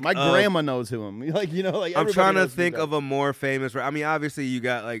Everybody knows think. him. My of- grandma knows who him. I'm everybody trying to knows Snoop think Dogg. of a more famous. Obviously you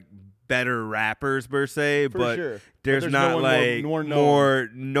got better rappers per se, For but sure. But there's no not one more known. more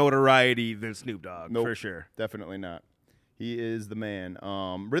notoriety than Snoop Dogg Nope. for sure. Definitely not. He is the man.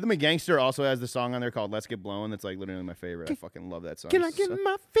 Rhythm and Gangster also has the song on there called "Let's Get Blowin'." That's like literally my favorite. I fucking love that song. Can I get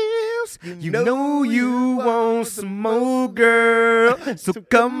my feels? You know you want some more, girl. So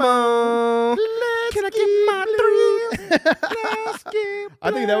come on. Can I get my thrills? Let's get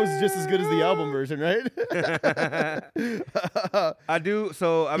I think that was just as good as the album version, right? I do.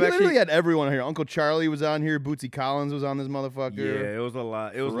 So I'm He actually. literally had everyone here. Uncle Charlie was on here. Bootsy Collins was on this motherfucker. Yeah, it was a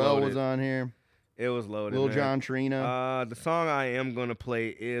lot. It was Pharrell loaded. was on here. It was loaded. Lil man. Jon Trina. The song I am gonna play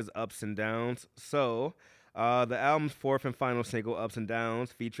is "Ups and Downs." So, the album's fourth and final single, "Ups and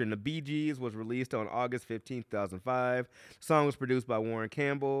Downs," featuring the Bee Gees, was released on August 15th, 2005. The song was produced by Warren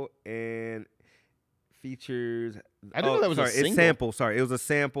Campbell and features. I didn't know that was a sorry, single. It's sample. Sorry, it was a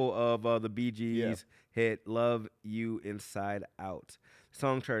sample of the Bee Gees Yeah. hit "Love You Inside Out." The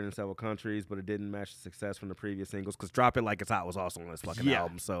song charted in several countries, but it didn't match the success from the previous singles. Because "Drop It Like It's Hot" was also on this fucking Yeah.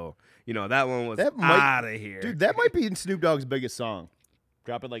 album, so that one was That might- out of here, Dude, that might be Snoop Dogg's biggest song.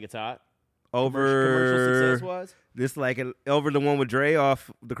 Drop It Like It's Hot. Commercial Over success was? this, over the one with Dre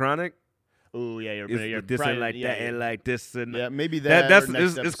off the Chronic. Oh, yeah. You're This probably, and like yeah, that yeah. and like this and Yeah, maybe That- that. that's- or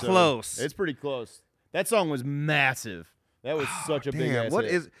next it's episode. close. It's pretty close. That song was massive. That was such a big Damn, ass what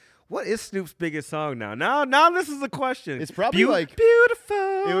hit. is Snoop's biggest song now? Now this is a question. It's probably like- beautiful.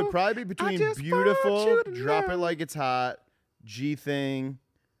 It would probably be between just want Beautiful, you to Drop It know. Like It's Hot, G Thing,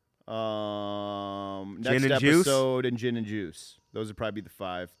 next Gin and Juice? episode, and Gin and Juice. Those would probably be the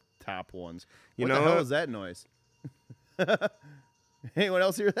 5 top ones. You What know the hell what? is that noise? Anyone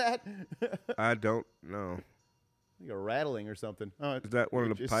else hear that? I don't know. Like a rattling or something. Oh, Is that one of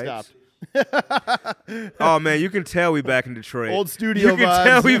the just pipes? stopped. Oh man, you can tell we back in Detroit. Old studio You can vibes.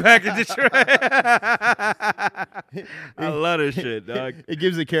 tell we back in Detroit. I love this shit, dog. It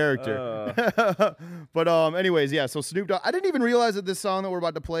gives a character. But anyways, yeah, so Snoop Dogg. I didn't even realize that this song that we're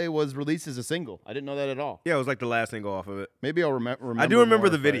about to play was released as a single. I didn't know that at all. Yeah, it was like the last single off of it. Maybe I'll remember. I do remember more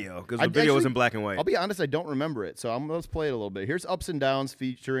the if I- video because I the video was actually- in black and white. I'll be honest, I don't remember it. So let's play it a little bit. Here's Ups and Downs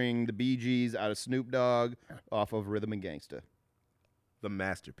featuring the Bee Gees out of Snoop Dogg off of Rhythm and Gangsta. The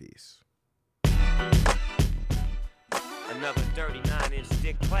masterpiece. Another 39-inch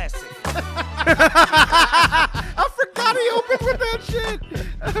dick classic. I forgot he opened with that shit.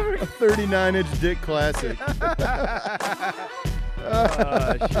 A 39-inch dick classic.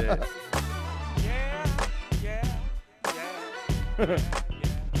 Oh shit. Yeah.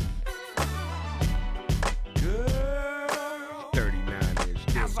 39-inch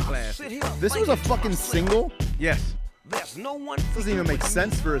disc As I classic. sit here This was a thinking to fucking myself, single? Yes. There's no one Doesn't even make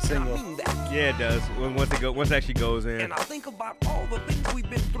sense for a single. I mean that. Yeah, it does. Once it actually goes in. And I think about all the things we've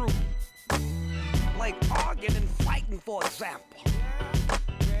been through. Like arguing and fighting, for example.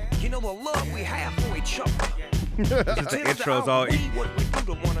 You know, the love we have for each other. The intro's all. outweigh what we do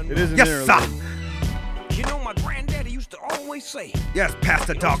to one another. It is an Yes, interlude. sir. You know, my granddaddy used to always say, Yes,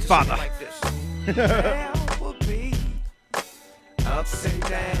 Pastor you know, Dog just Father. like this. There will be ups and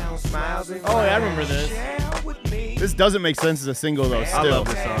downs, smiles and Oh, yeah, I remember this. share with me. This doesn't make sense as a single, though, still. I love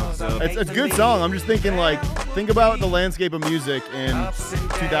this song. So. It's a good song. I'm just thinking, think about the landscape of music in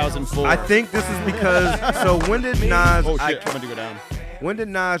 2004. I think this is because. So when did Nas? Oh, shit. I'm going to go down. When did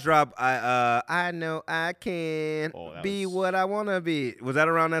Nas drop? I know I can Oh, that be was- what I wanna be. Was that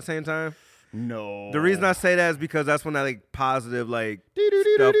around that same time? No. The reason I say that is because that's when that positive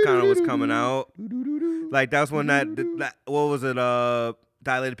stuff kind of was coming out. Like that's when that what was it?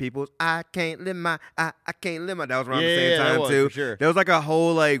 Dilated Peoples. I can't live my. I can't live my. That was around the Yeah, same that time was, too. for sure. There was like a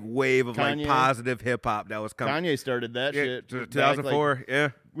whole wave of Kanye. positive hip hop that was coming. Kanye started that Yeah, shit. back, 2004. Yeah.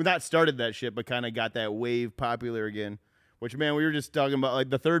 Well, not started that shit, but kind of got that wave popular again. Which, man, we were just talking about,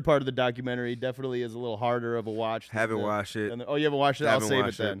 the third part of the documentary definitely is a little harder of a watch. than Haven't the- watched it. than the- oh, you haven't watched it? I'll Haven't save it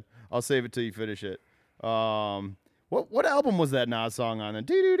watched it. then. I'll save it till you finish it. What album was that Nas song on?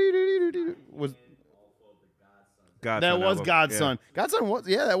 Then? Was Godson that was album. Godson? Godson was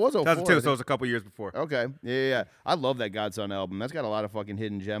that was 04. 2002, I so it think. was a couple years before. Okay, yeah. I love that Godson album. That's got a lot of fucking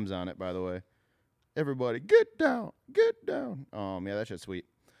hidden gems on it, by the way. Everybody, get down. Yeah, that shit's sweet.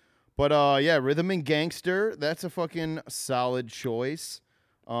 But yeah, Rhythm and Gangster. That's a fucking solid choice.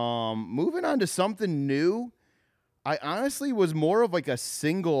 Moving on to something new. I honestly was more of a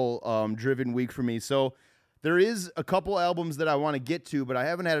single driven week for me. So there is a couple albums that I want to get to, but I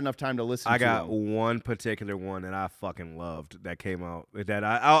haven't had enough time to listen I to got them. one particular one that I fucking loved that came out. That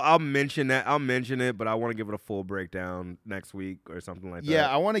I'll mention that. I'll mention it, but I want to give it a full breakdown next week or something like that. Yeah,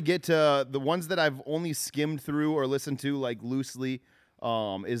 I want to get to the ones that I've only skimmed through or listened to loosely.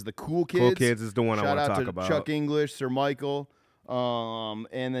 Is the Cool Kids. Cool Kids is the one I Shout want to out talk to about. Chuck English, Sir Michael.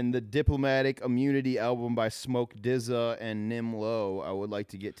 And then the Diplomatic Immunity album by Smoke DZA and Nim Low. I would like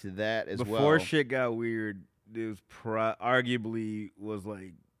to get to that as well. Before shit got weird, arguably was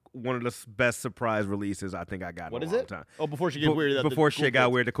like one of the best surprise releases I think I got What in is a long it? time. Oh, before she get weird. Before shit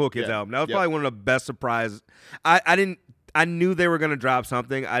got weird, the Cool Kids Yeah. album. That was Yep. probably one of the best surprises. I knew they were gonna drop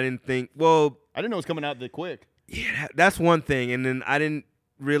something. I didn't think. Well, I didn't know it was coming out that quick. yeah, that's one thing. And then I didn't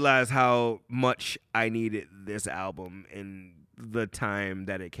realize how much I needed this album in the time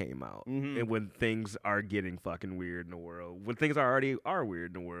that it came out, and when things are getting fucking weird in the world, when things already are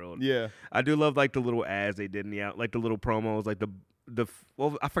weird in the world. Yeah. I do love like the little ads they did in the like the little promos, like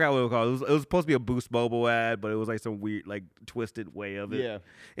well, I forgot what it was called. It was supposed to be a Boost Mobile ad, but it was like some weird, like twisted way of it. Yeah.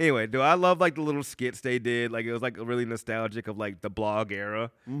 Anyway, I love like the little skits they did. Like it was like really nostalgic of like the blog era,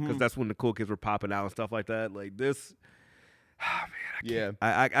 because that's when the Cool Kids were popping out and stuff like that. Like this. Oh man,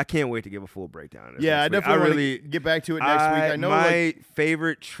 I can't wait to give a full breakdown of this. Yeah, I next week. definitely really want to get back to it next week. I know my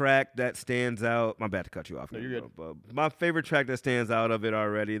favorite track that stands out. My bad to cut you off. No, you're good. But my favorite track that stands out of it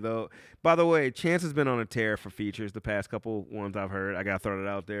already, though. By the way, Chance has been on a tear for features the past couple ones I've heard. I gotta throw it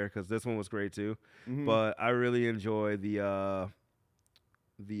out there because this one was great too. But I really enjoy the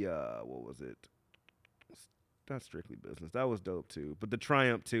what was it? Not Strictly Business. That was dope too. But the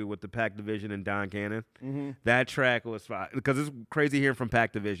Triumph too with the Pac Division and Don Cannon. That track was fine because it's crazy hearing from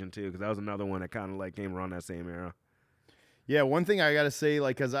Pac Division too, because that was another one that kind of like came around that same era. Yeah, one thing I gotta say,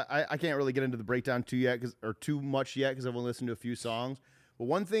 like, cause I can't really get into the breakdown too much yet, because I've only listened to a few songs. But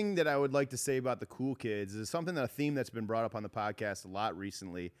one thing that I would like to say about the Cool Kids is something a theme that's been brought up on the podcast a lot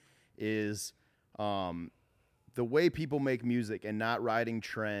recently is the way people make music and not riding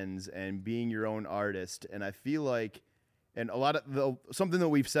trends and being your own artist. And I feel like, and a lot of something that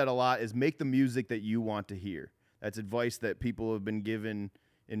we've said a lot is make the music that you want to hear. That's advice that people have been given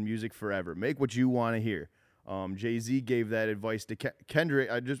in music forever. Make what you want to hear. Jay-Z gave that advice to Kendrick.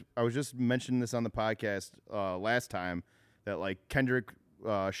 I was just mentioning this on the podcast last time that like Kendrick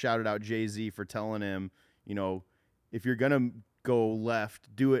shouted out Jay-Z for telling him, you know, if you're gonna go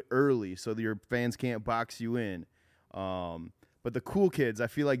left, do it early so that your fans can't box you in. But the Cool Kids, I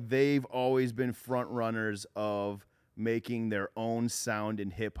feel like they've always been front runners of making their own sound in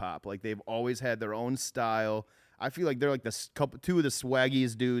hip hop. Like they've always had their own style. I feel like they're like two of the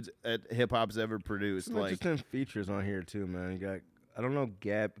swaggiest dudes at hip hop's ever produced. There's Like just some features on here too, man. You got, I don't know,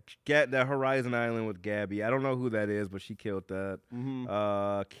 that Horizon Island with Gabby. I don't know who that is, but she killed that.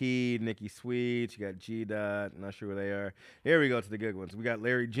 Key, Nicki Sweet. You got G Dot. Not sure where they are. Here we go to the good ones. We got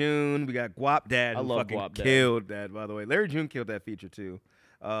Larry June. We got Guap Dad. I who love fucking Guap Dad. killed that, by the way. Larry June killed that feature too.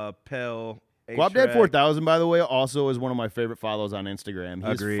 Pell. Guap Dad 4000, by the way, also is one of my favorite follows on Instagram.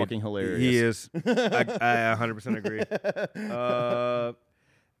 He's Agreed. fucking hilarious. He is. I 100% agree.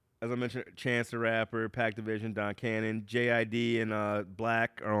 As I mentioned, Chance the Rapper, Pac Division, Don Cannon, JID, and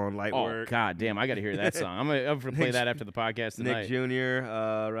Black are on Light Oh, Work. god damn, I got to hear that song. I'm gonna play that after the podcast tonight. Nick Jr.,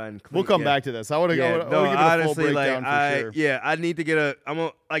 Ryan Clean. We'll come back to this. I want to Yeah, go. no, I wanna give it a full honestly, breakdown for sure. Yeah, I need to get I'm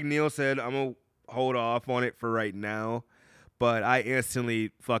gonna, like Neil said, I'm going to hold off on it for right now. But I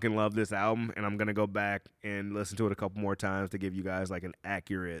instantly fucking love this album, and I'm going to go back and listen to it a couple more times to give you guys like an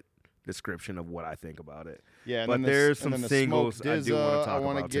accurate description of what I think about it. Yeah, but there's some singles I do want to talk I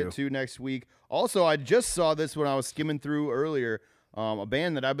want about to get too. to next week. Also, I just saw this when I was skimming through earlier. A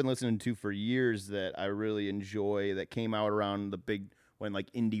band that I've been listening to for years that I really enjoy that came out around when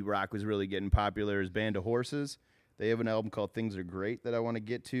like indie rock was really getting popular is Band of Horses. They have an album called Things Are Great that I want to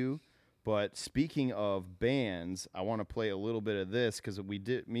get to. But speaking of bands, I want to play a little bit of this because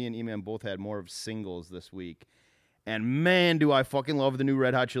me and E-Man both had more of singles this week. And man, do I fucking love the new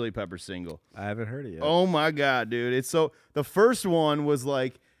Red Hot Chili Peppers single. I haven't heard it yet. Oh my god, dude. The first one was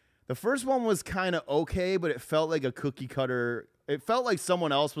kind of okay, but it felt like a cookie cutter. It felt like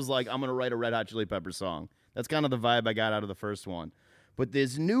someone else was like, I'm going to write a Red Hot Chili Peppers song. That's kind of the vibe I got out of the first one. But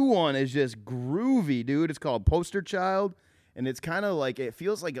this new one is just groovy, dude. It's called Poster Child. And it's kind of like, it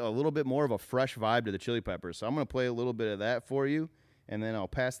feels like a little bit more of a fresh vibe to the Chili Peppers. So I'm going to play a little bit of that for you, and then I'll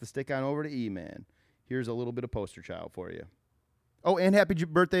pass the stick on over to E-Man. Here's a little bit of Poster Child for you. Oh, and happy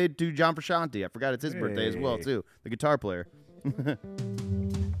birthday to John Frusciante. I forgot it's his birthday as well, too. The guitar player.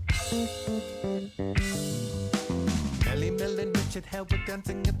 Melly Mel and Richard Hell were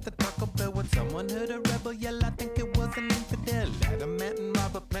dancing at the Taco Bell when someone heard a rebel yell. I think it was an infidel. Adamant and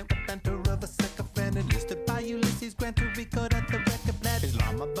Robert Plant with banter of a sycophant. Enlisted by Ulysses Grant to record at the record plant.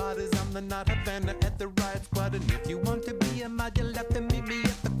 Islamabad is on the Not Havana at the riot squad. And if you want to be a mod, you'll have to meet me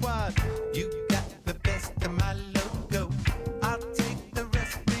at the quad. You got the best of my logo. I'll take the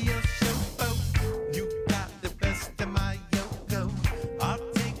rest of your show. Oh, you got the best of my yo-go. I'll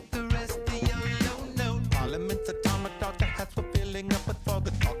take the rest of your yo-no. Parliament's atomic dog, the hats were filling up with fog.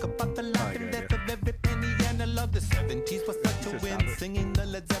 The talk about the life and death of every penny analog. The 70s was such a win, singing the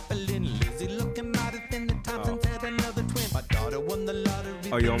Led Zeppelin. Lizzie looking modest in the times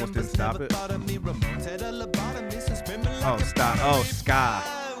you almost didn't stop it? Oh, stop. Oh, ska.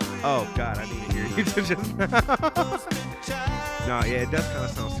 Oh, God, I need to hear you just now. No, yeah, it does kind of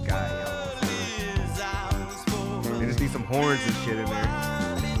sound ska. They just need some horns and shit in there.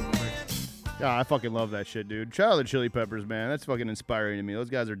 Yeah, I fucking love that shit, dude. Shout out to Chili Peppers, man. That's fucking inspiring to me. Those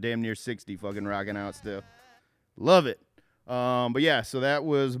guys are damn near 60 fucking rocking out still. Love it. But yeah, so that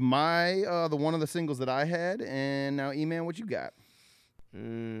was my the one of the singles that I had. And now, E-Man, what you got?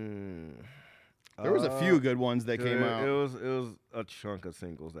 There was a few good ones that came out. It was a chunk of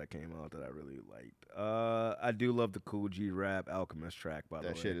singles that came out that I really liked. I do love the Cool G Rap Alchemist track, by the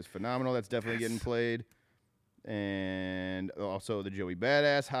way. That shit is phenomenal. That's definitely getting played. And also the Joey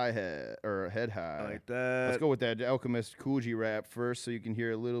Badass Head High. I like that. Let's go with that Alchemist Cool G Rap first, so you can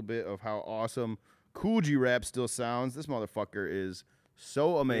hear a little bit of how awesome Cool G Rap still sounds. This motherfucker is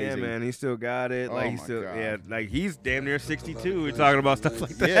so amazing. Yeah, man, he still got it. Oh Like my still, God. yeah, like he's damn near 62. We're talking about stuff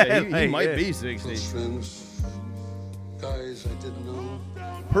like that. Yeah, he Like, might yeah. be 60. Guys I didn't know.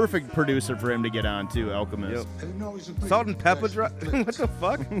 Perfect producer for him to get on too, Alchemist. Yep. I didn't know he's a pretty Salt and pepper nice drop. place. What the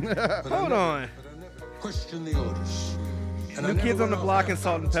fuck? Hold on. But I never questioned the orders. And I New never Kids on the went Block off and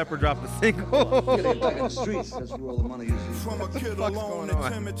Salt and after Pepper dropped a single. Back in the streets, that's where all the money is. From a kid fuck's alone going and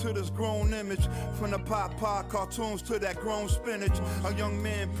on? timid to this grown image. From the pop cartoons to that grown spinach. A young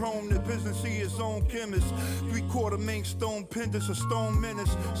man prone to business, he his own chemist. 3/4 mink stone pendants, a stone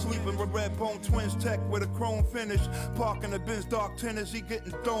menace. Sleeping with red bone twins tech with a chrome finish. Parking the Benz dark tennis, he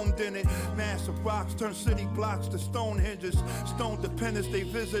getting domed in it. Massive rocks turn city blocks to stone hinges. Stone dependents, they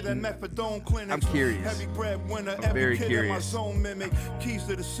visit at methadone clinics. I'm curious. Heavy breadwinner, I'm every very kid in my curious. zone mimic. Keys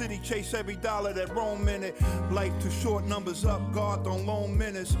to the city, chase every dollar that roam in it. Life too short, numbers up, God don't loan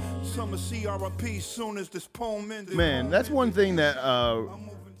minutes. Summer CRP soon as this poem ended. Man, that's one thing that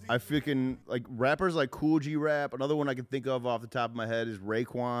I freaking like rappers like Cool G Rap. Another one I can think of off the top of my head is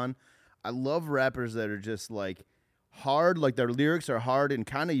Raekwon. I love rappers that are just like hard, like their lyrics are hard and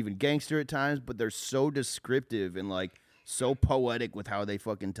kind of even gangster at times, but they're so descriptive and like so poetic with how they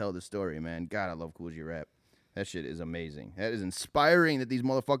fucking tell the story, man. God, I love Cool G Rap. That shit is amazing. That is inspiring that these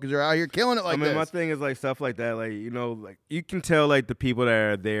motherfuckers are out here killing it like I mean, this. my thing is like stuff like that. Like, you know, like you can tell like the people that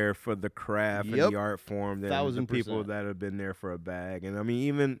are there for the craft Yep. and the art form than the 1000%. people that have been there for a bag. And I mean,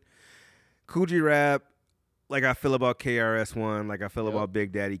 even Cool G Rap, like I feel about KRS-One, like I feel Yep. about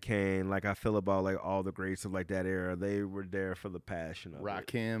Big Daddy Kane, like I feel about like all the greats of like that era. They were there for the passion of it.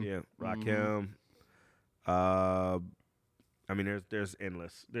 Rakim. Yeah, Mhm. Rakim. I mean, there's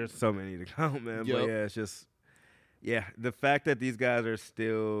endless. There's so many to count, man. Yep. But yeah, it's just, yeah, the fact that these guys are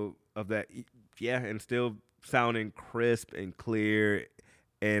still of that, yeah, and still sounding crisp and clear,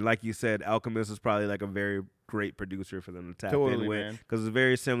 and like you said, Alchemist is probably like a very great producer for them to tap Totally, in with, man. because it's a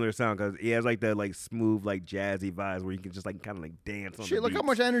very similar sound. Because he has like that like smooth like jazzy vibes where you can just like kind of like dance on. Shit, the look how beats.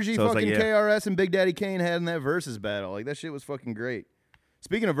 much energy So it's fucking like, yeah. KRS and Big Daddy Kane had in that Versus battle. Like, that shit was fucking great.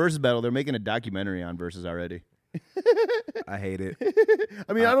 Speaking of Versus battle, they're making a documentary on Versus already. I hate it.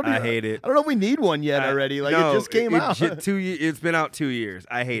 I mean, I hate it. I don't know if we need one yet already. Like, No, it just came out. It's been out 2 years.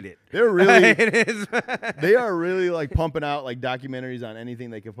 I hate it. They're really, it is. they are really like pumping out like documentaries on anything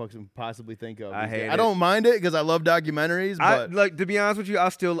they could possibly think of. I hate I it. don't mind it because I love documentaries, but like, to be honest with you,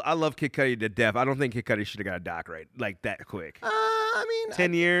 I love Kid Cudi to death. I don't think Kid Cudi should have got a doc right like that quick. I mean,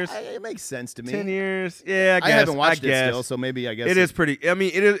 10 years. it makes sense to me. 10 years. Yeah, I guess. I haven't watched it guess. still, so maybe I guess It is pretty. I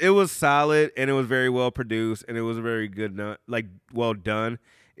mean, it was solid and it was very well produced and it was very good, well done.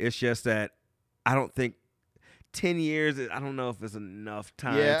 It's just that I don't think 10 years. I don't know if it's enough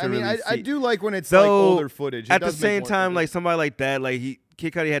time. Yeah, to I mean, really I see. do like when it's Though, like older footage. It At the does make same more time, sense. like somebody like that, like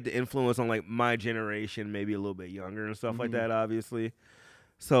Kid Cudi had the influence on like my generation, maybe a little bit younger and stuff Mm-hmm. like that, obviously.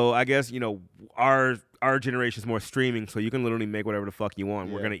 So I guess, our generation is more streaming, so you can literally make whatever the fuck you want.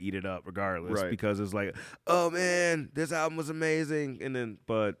 Yeah. We're gonna eat it up regardless, Right. because it's like, oh man, this album was amazing, and then,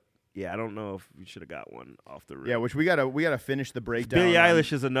 but yeah, I don't know if we should have got one off the rip. yeah, which we gotta finish the breakdown. Billie on-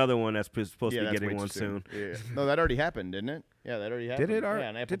 Eilish is another one that's supposed to be that's getting way one too soon. Yeah. No, that already happened, didn't it? Yeah, that already happened. it? Yeah,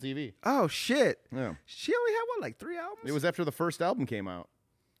 on Apple TV. Oh shit! Yeah, She only had what, like 3 albums? it was after the first album came out.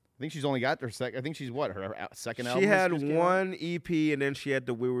 I think she's only got her second. I think she's her second album. She that had just came out? one EP, and then she had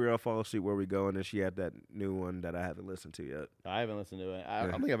the We Were All Fall Asleep Where We Go, and then she had that new one that I haven't listened to yet. I haven't listened to it. I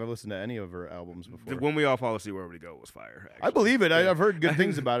don't think I've ever listened to any of her albums before. The When We All Fall Asleep Where We Go was fire. Actually. I believe it. Yeah. I've heard good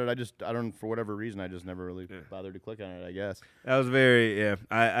things about it. I don't, for whatever reason, I just never really bothered to click on it, I guess. That was very, yeah.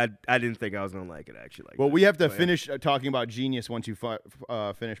 I didn't think I was gonna like it actually. Like Well, that. we have to But, yeah. finish talking about Genius once you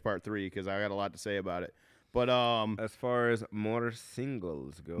finish part 3, because I got a lot to say about it. But As far as more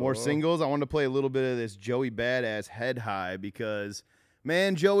singles go, more singles, I want to play a little bit of this Joey Badass Head High, because,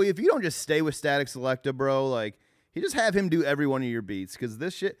 man, Joey, if you don't just stay with Static Selecta, bro, like, he just have him do every one of your beats because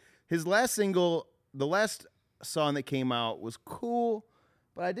this shit. His last single, the last song that came out was cool,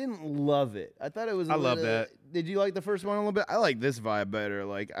 but I didn't love it. I thought it was. I love that. Did you like the first one a little bit? I like this vibe better.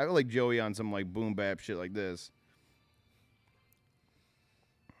 Like I like Joey on some like boom bap shit like this.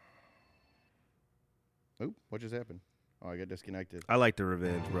 Oh, what just happened? Oh, I got disconnected. I like the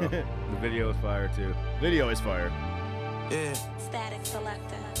revenge, bro. The video is fire too. Video is fire. Yeah. Static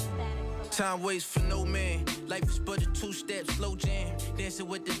selector. Time waits for no man. Life is but a two-step slow jam. Dancing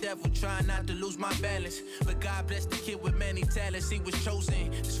with the devil, trying not to lose my balance. But God bless the kid with many talents. He was chosen.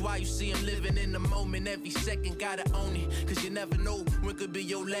 That's why you see him living in the moment. Every second gotta own it. Cause you never know when could be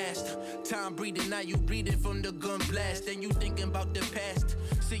your last. Time breathing, now you breathing from the gun blast. Then you thinking about the past.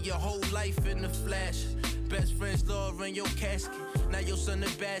 See your whole life in the flash. Best friends love in your casket. Now your son a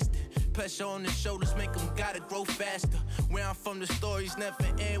bastard. Pressure on the shoulders make them gotta grow faster. Where I'm from, the stories never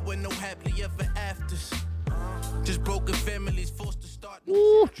end with no happily ever afters. Just broken families forced to start.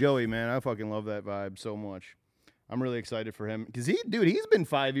 Ooh, Joey, man, I fucking love that vibe so much. I'm really excited for him because he's been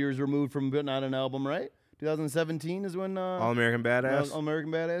 5 years removed from putting out an album, right? 2017 is when All American Badass. All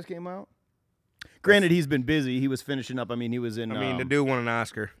American Badass came out. Granted, he's been busy. He was finishing up. I mean, he was in. The dude won an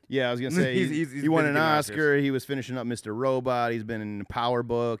Oscar. Yeah, I was gonna say He's he won busy an getting Oscar. Oscars. He was finishing up Mr. Robot. He's been in Power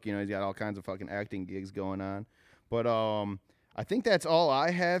Book. You know, he's got all kinds of fucking acting gigs going on. But I think that's all I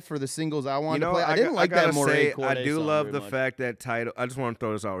have for the singles I wanted to play. I didn't like that Moray Corday I do song love very the much. fact that Tidal. I just want to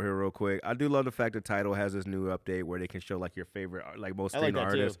throw this out here real quick. I do love the fact that Tidal has this new update where they can show like your favorite, like most I like streamed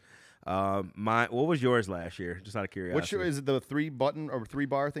that, too. artists. What was yours last year? Just out of curiosity. Which is it? The 3-button or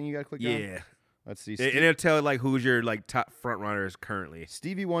 3-bar thing you got to click on? Yeah. Let's see. And it'll tell like who's your like top front runners currently.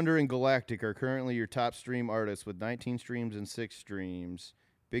 Stevie Wonder and Galactic are currently your top stream artists with 19 streams and 6 streams.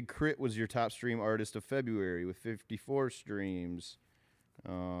 Big Crit was your top stream artist of February with 54 streams.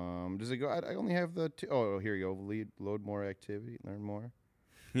 Does it go? I only have the two. Oh, here you go. Load more activity. Learn more.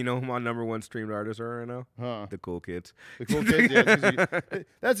 You know who my number one streamed artists are right now? Huh. The Cool Kids. The Cool Kids. Yeah, 'cause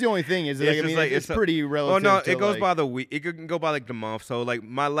that's the only thing. Is It's just like- it's it's pretty relative. Oh no, to it goes like, by the week. It can go by like the month. So like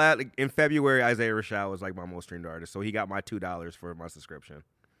in February, Isaiah Rashad was like my most streamed artist. So he got my $2 for my subscription.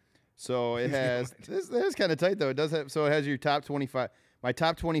 So it has. This is kind of tight though. It does have. So it has your top 25. My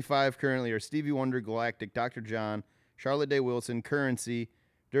top 25 currently are Stevie Wonder, Galactic, Dr. John, Charlotte Day Wilson, Currency,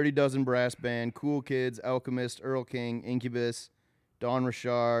 Dirty Dozen Brass Band, Cool Kids, Alchemist, Earl King, Incubus, Dawn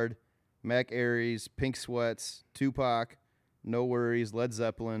Richard, Mac Aries, Pink Sweats, Tupac, No Worries, Led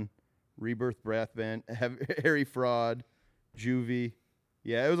Zeppelin, Rebirth Brass Band, Harry Fraud, Juvie.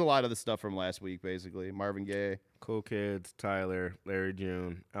 Yeah, it was a lot of the stuff from last week, basically. Marvin Gaye. Cool Kids, Tyler, Larry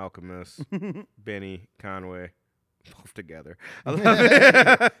June, Alchemist, Benny, Conway, both together. I love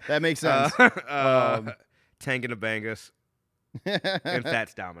it. That makes sense. Tank and the Bangus, and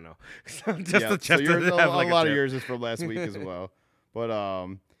Fats Domino. So Yeah, just so to yours, have a like lot of tip. yours is from last week as well. But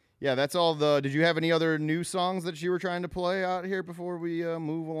yeah, that's all the. Did you have any other new songs that you were trying to play out here before we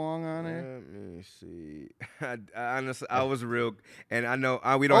move along on here? Let me see. I honestly, I was real, and I know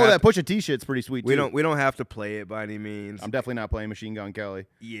we don't. Oh, have that to, Pusha T shit's pretty sweet we too. don't have to play it by any means. I'm definitely not playing Machine Gun Kelly.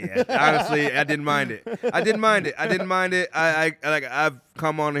 Yeah, honestly, I didn't mind it. I didn't mind it. I've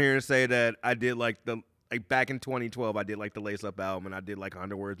come on here and say that I did like back in 2012, I did like the Lace Up album, and I did like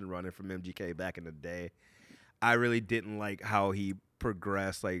 100 Words and Running from MGK back in the day. I really didn't like how he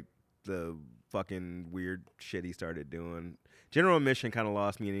progressed, like the fucking weird shit he started doing. General Admission kind of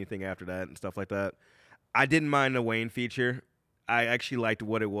lost me in anything after that and stuff like that. I didn't mind the Wayne feature. I actually liked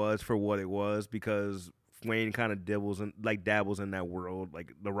what it was for what it was because Wayne kind of dabbles in that world,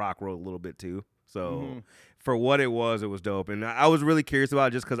 like the rock world a little bit too. So for what it was dope. And I was really curious about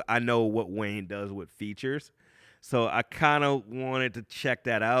it just because I know what Wayne does with features. So I kind of wanted to check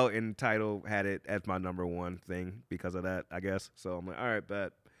that out, and Tidal had it as my number one thing because of that, I guess. So I'm like, all right,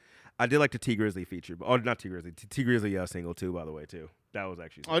 bet. I did like the T Grizzly feature. Oh, not T Grizzly. T Grizzly single too, by the way, too. That was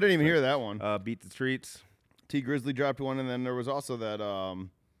actually. Oh, I didn't even hear that one. Beat the Streets. T Grizzly dropped one, and then there was also that.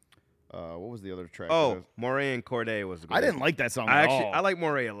 What was the other track? Oh, Moray and Corday was. I didn't like that song I at all. I like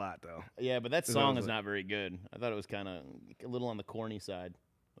Moray a lot though. Yeah, but that That song was is like- not very good. I thought it was kind of a little on the corny side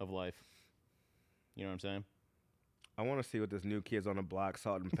of life. You know what I'm saying? I want to see what this new Kids on the Block,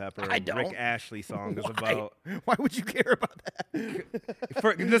 Salt and Pepper, I and don't. Rick Ashley song is Why? about. Why would you care about that?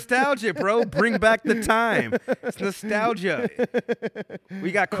 For nostalgia, bro. Bring back the time. It's nostalgia.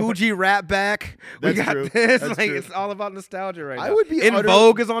 We got Coogee Rap back. We That's got true. this. That's Like true. it's all about nostalgia right now. I would be In utter-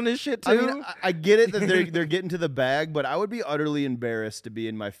 Vogue is on this shit too. I mean, I get it that they're getting to the bag, but I would be utterly embarrassed to be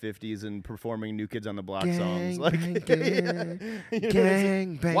in my 50s and performing New Kids on the Block songs. Like, bang, yeah. You know what I'm saying?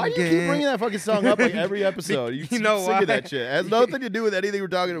 gang, bang, Why do you keep bringing that fucking song up like every episode? You know singing why. that shit. It has nothing to do with anything we're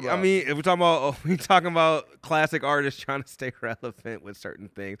talking about. I mean, if we're talking about classic artists trying to stay relevant with certain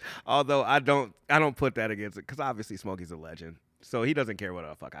things. Although I don't put that against it because obviously Smokey's a legend, so he doesn't care what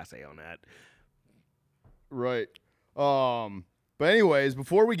the fuck I say on that. right. But anyways,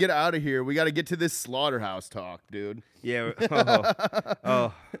 before we get out of here, we got to get to this Slaughterhouse talk, dude. Yeah.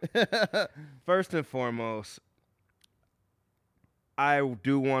 Oh. First and foremost, I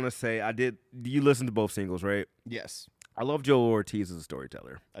do want to say you listened to both singles, right? Yes, I love Joel Ortiz as a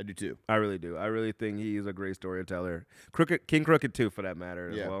storyteller. I do too. I really do. I really think he's a great storyteller. King Crooked too, for that matter,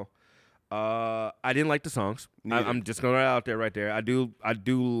 as well. I didn't like the songs. I'm just going out there, right there. I do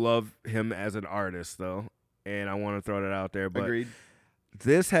love him as an artist, though, and I want to throw that out there. But Agreed.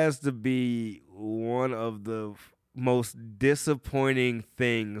 This has to be one of the most disappointing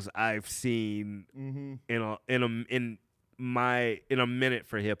things I've seen in a minute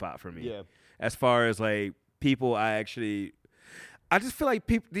for hip hop for me. Yeah. As far as like people, I just feel like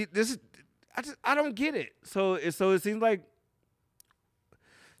people. I don't get it. So it seems like.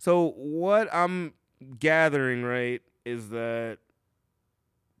 So what I'm gathering, right, is that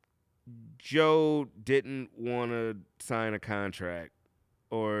Joe didn't want to sign a contract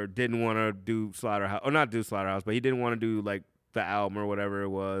or didn't want to do Slaughterhouse, or not do Slaughterhouse, but he didn't want to do like the album or whatever it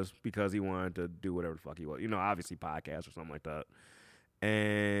was because he wanted to do whatever the fuck he was. Obviously podcast or something like that.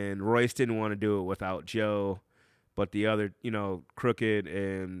 And Royce didn't want to do it without Joe. But the other, Crooked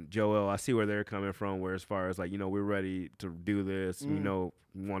and Joel, I see where they're coming from. Where as far as like, we're ready to do this. We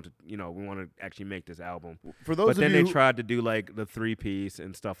want to actually make this album. For those, they tried to do like the 3-piece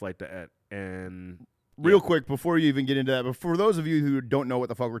and stuff like that. And real quick before you even get into that, but for those of you who don't know what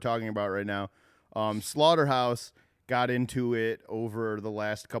the fuck we're talking about right now, Slaughterhouse got into it over the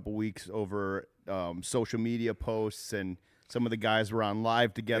last couple weeks over social media posts, and some of the guys were on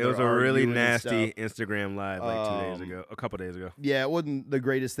live together. It was a really nasty Instagram live like 2 days ago, a couple days ago. Yeah, it wasn't the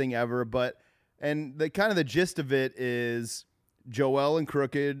greatest thing ever, and the kind of the gist of it is Joel and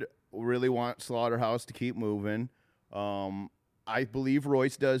Crooked really want Slaughterhouse to keep moving. I believe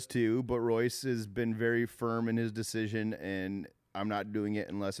Royce does too, but Royce has been very firm in his decision, and I'm not doing it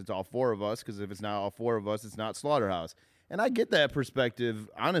unless it's all four of us, because if it's not all four of us, it's not Slaughterhouse. And I get that perspective,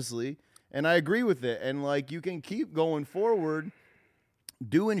 honestly. And I agree with it. And, like, you can keep going forward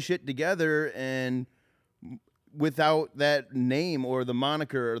doing shit together and without that name or the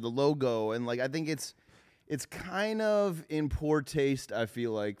moniker or the logo. And, like, I think it's kind of in poor taste, I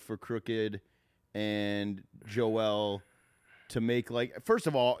feel like, for Crooked and Joel to make, like, first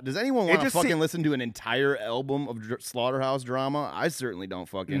of all, does anyone want to fucking listen to an entire album of Slaughterhouse drama? I certainly don't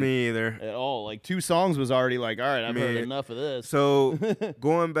fucking. Me either. At all. Like, 2 songs was already like, all right, I've heard enough of this. So,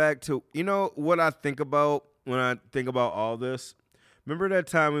 going back to, what I think about when I think about all this? Remember that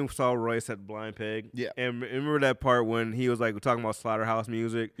time we saw Royce at Blind Pig? Yeah. And remember that part when he was, like, talking about Slaughterhouse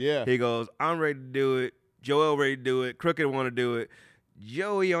music? Yeah. He goes, I'm ready to do it. Joel ready to do it. Crooked want to do it.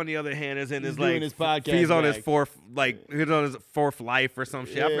 Joey, on the other hand, is in his podcast. He's on his fourth life or some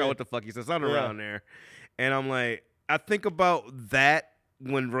shit. I forgot what the fuck he said, something around there. And I'm like, I think about that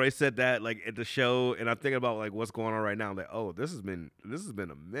when Roy said that, like at the show, and I think about like what's going on right now. I'm like, oh, this has been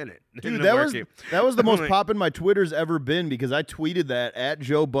a minute, dude. That was the most poppin' my Twitter's ever been, because I tweeted that at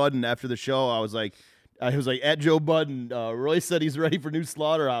Joe Budden after the show. I was like at Joe Budden. Roy said he's ready for new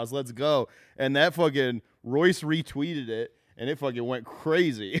Slaughterhouse. Let's go. And that fucking Royce retweeted it. And it fucking went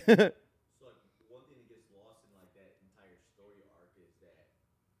crazy. So, like, one thing that gets lost in, like, that entire story arc is that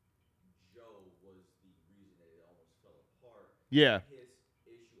Joe was the reason that it almost fell apart. Yeah. His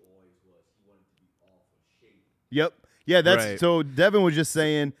issue always was he wanted to be off of Shady. Yep. Yeah, that's right. So Devin was just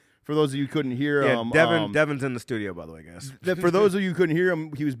saying, for those of you who couldn't hear him. Devin's in the studio, by the way, guys. For those of you who couldn't hear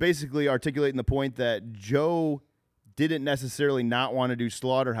him, he was basically articulating the point that Joe didn't necessarily not want to do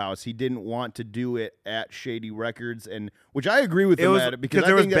Slaughterhouse. He didn't want to do it at Shady Records, and which I agree with him at it, because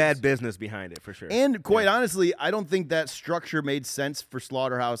there was bad business behind it for sure. And quite honestly, I don't think that structure made sense for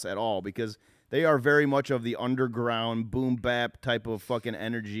Slaughterhouse at all, because they are very much of the underground boom bap type of fucking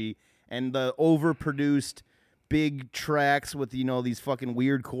energy, and the overproduced big tracks with these fucking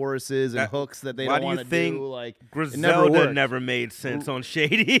weird choruses and hooks that they don't want to do. Like, Griselda never made sense on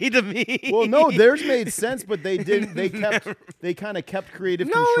Shady to me. Well, no, theirs made sense, but they didn't. They kind of kept creative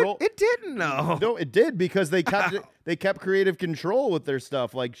control. It didn't. No, it did, because they kept creative control with their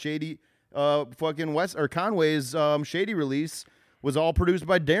stuff. Like Shady, fucking West or Conway's Shady release was all produced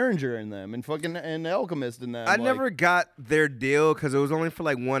by Derringer and them, and fucking and Alchemist and them. I never got their deal because it was only for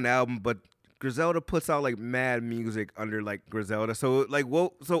like one album, but Griselda puts out like mad music under like Griselda, so like,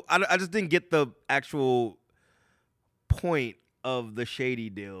 well, so I just didn't get the actual point of the Shady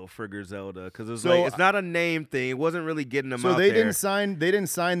deal for Griselda because it was So, like it's not a name thing. It wasn't really getting them So out they there. didn't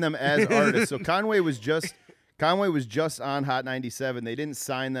sign them as artists. So Conway was just on Hot 97. They didn't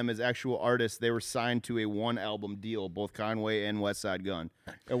sign them as actual artists. They were signed to a 1-album deal, both Conway and West Side Gun.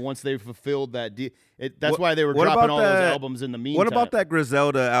 And once they fulfilled that deal, that's why they were what dropping about all that- those albums in the meantime. What about that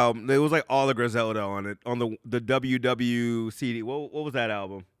Griselda album? It was like all the Griselda on it on the WWCD. What was that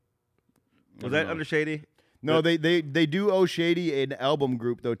album? Was that under Shady? No, they do owe Shady an album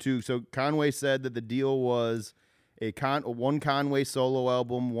group though too. So Conway said that the deal was one Conway solo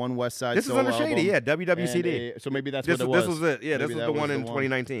album, one West Side. This is solo under Shady, album, yeah, WWCD. So maybe that's This what it was. This was it. Yeah, Maybe this was that the one in one.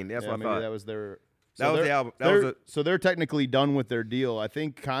 2019. That's Yeah, what I maybe thought. that was their. That was the album. So they're technically done with their deal. I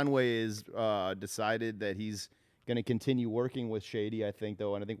think Conway is decided that he's going to continue working with Shady. I think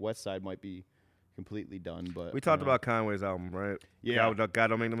though, and I think West Side might be completely done. But We talked about Conway's album, right? Yeah. God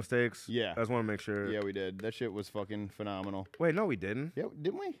Don't Make No Mistakes. Yeah. I just want to make sure. Yeah, we did. That shit was fucking phenomenal. Wait, no, we didn't. Yeah,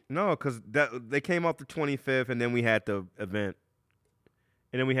 didn't we? No, because they came off the 25th, and then we had the event,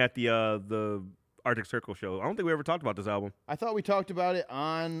 and then we had the Arctic Circle show. I don't think we ever talked about this album. I thought we talked about it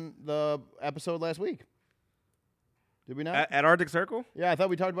on the episode last week. Did we not? At Arctic Circle? Yeah, I thought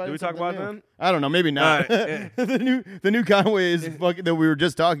we talked about it. Did we talk about it then? I don't know. Maybe not. All right, the new Conway is fucking that we were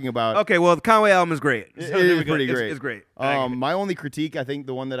just talking about. Okay, well, the Conway album is great. It is pretty great. It's great. My only critique, I think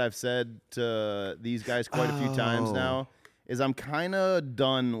the one that I've said to these guys quite a few times now, is I'm kind of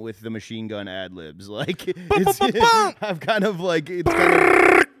done with the machine gun ad libs. Like, I've kind of like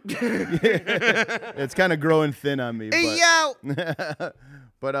it's kind of growing thin on me. But,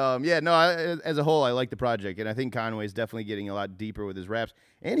 but yeah, no. As a whole, I like the project, and I think Conway's definitely getting a lot deeper with his raps.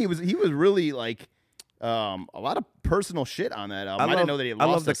 And he was really like a lot of personal shit on that album. I didn't know that he had lost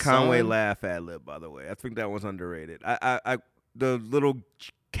I love the a Conway son. laugh ad lib. By the way, I think that was underrated. I the little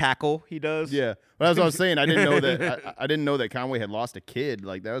cackle he does. Yeah, but as I was saying, I didn't know that. I didn't know that Conway had lost a kid.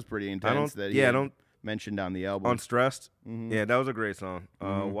 Like that was pretty intense. That he had mentioned on the album. On Stressed. Mm-hmm. Yeah, that was a great song.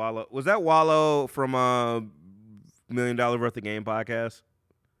 Wallow, was that Wallow from $1 Million Worth of Game podcast?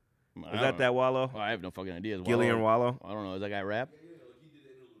 Is that Wallow? Oh, I have no fucking idea. Gillian Wallow? I don't know. Is that guy rap?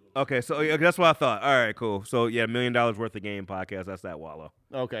 Okay, so yeah, that's what I thought. All right, cool. So yeah, $1 Million Worth of Game podcast. That's that Wallow.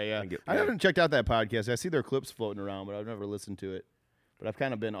 Okay, yeah. I haven't checked out that podcast. I see their clips floating around, but I've never listened to it. But I've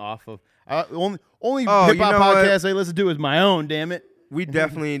kind of been off of only hip hop podcast I listen to is my own. Damn it. We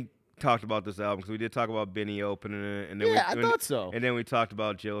definitely talked about this album because we did talk about Benny opening it, and then I thought so. And then we talked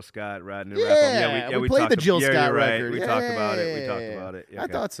about Jill Scott riding the Yeah, rap. we played the Jill Scott you're right. record. We talked about it. I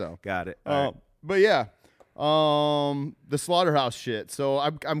thought so. Got it. All right. But yeah, the Slaughterhouse shit. So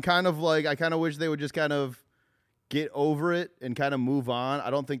I'm kind of like I kind of wish they would just kind of get over it and kind of move on. I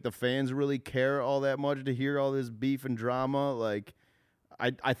don't think the fans really care all that much to hear all this beef and drama. Like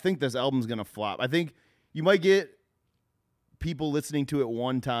I think this album's gonna flop. I think you might get people listening to it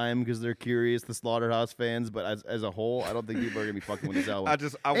one time because they're curious, the Slaughterhouse fans, but as a whole, I don't think people are gonna be fucking with this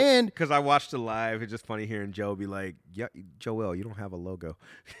album. Because I watched it live, it's just funny hearing Joe be like, "Yeah, Joel, you don't have a logo."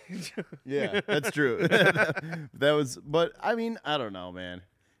 Yeah, that's true. But I mean, I don't know, man.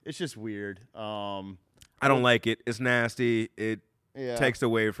 It's just weird. I don't like it. It's nasty. It takes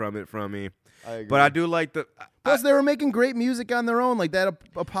away from me. I agree. But I do like the. Plus, they were making great music on their own. Like that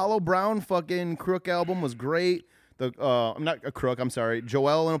Apollo Brown fucking Crook album was great. I'm not a Crook. I'm sorry.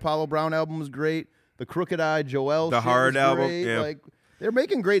 Joel and Apollo Brown album was great. The Crooked Eye Joel. The shit Hard was album. great. Yeah. Like they're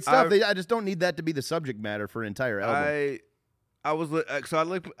making great stuff. I just don't need that to be the subject matter for an entire album. I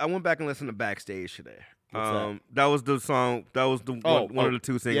went back and listened to Backstage today. What's that was the song. That was the one of the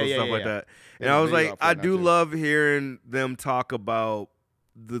two singles, stuff like that. And Yeah, I was video like, off I right now, do too. love hearing them talk about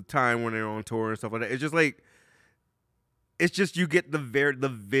the time when they're on tour and stuff like that. It's just like. It's just you get the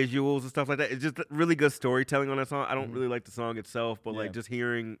visuals and stuff like that. It's just really good storytelling on that song. I don't really like the song itself, but like just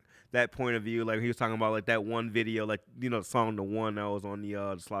hearing that point of view, like he was talking about like that one video, like song The One that was on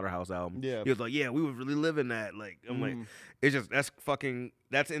the Slaughterhouse album. Yeah, he was like, yeah, we were really living that. Like I'm like, it's just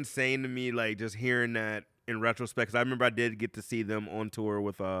that's insane to me. Like just hearing that in retrospect, because I remember I did get to see them on tour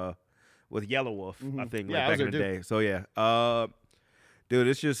with Yellow Wolf. I think back in the day. So yeah, dude,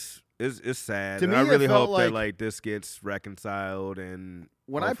 it's just. It's sad. To me, I really it felt hope that like this gets reconciled. And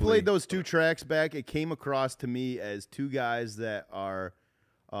when I played those two tracks back, it came across to me as two guys that are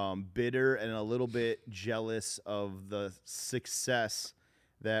bitter and a little bit jealous of the success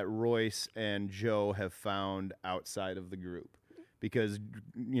that Royce and Joe have found outside of the group. Because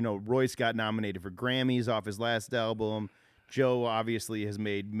Royce got nominated for Grammys off his last album. Joe obviously has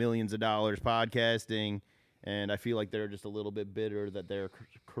made millions of dollars podcasting. And I feel like they're just a little bit bitter that their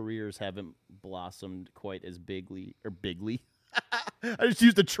careers haven't blossomed quite as bigly. I just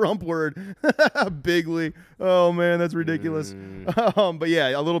used the Trump word, bigly. Oh man, that's ridiculous. But yeah,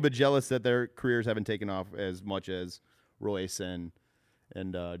 a little bit jealous that their careers haven't taken off as much as Royce and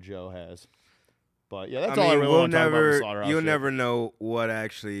Joe has. But yeah, that's all I really want to talk about with Slaughterhouse. You'll shit. never know what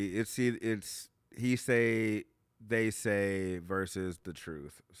actually it's he say, they say versus the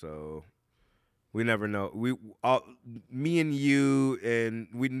truth. So we never know. Me and you, and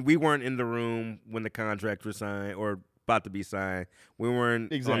we weren't in the room when the contract was signed or about to be signed. We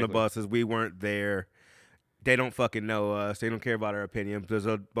weren't on the buses. We weren't there. They don't fucking know us. They don't care about our opinion.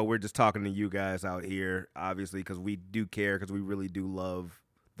 But we're just talking to you guys out here, obviously, because we do care, because we really do love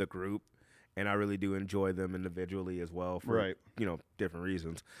the group, and I really do enjoy them individually as well for different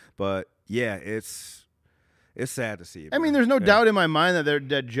reasons. But yeah, it's sad to see. I mean, there's no doubt in my mind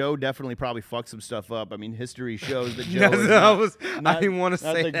that Joe definitely probably fucked some stuff up. I mean, history shows that Joe is I didn't want to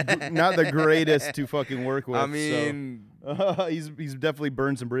say that. Not the greatest to fucking work with. I mean, so, he's definitely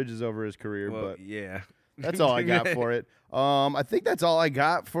burned some bridges over his career. Well, but yeah, that's all I got for it. I think that's all I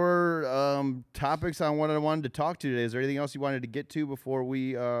got for topics on what I wanted to talk to today. Is there anything else you wanted to get to before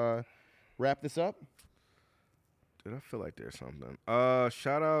we wrap this up? Dude, I feel like there's something.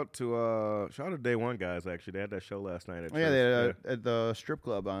 Shout out to Day One guys. Actually, they had that show last night. They had at the strip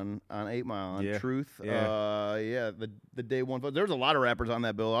club on 8 Mile on Truth. Yeah. The Day One. There was a lot of rappers on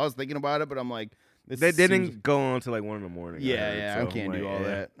that bill. I was thinking about it, but I'm like, they didn't go on till like 1 a.m. I can't do all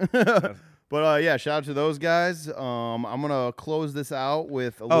that. But shout out to those guys. I'm gonna close this out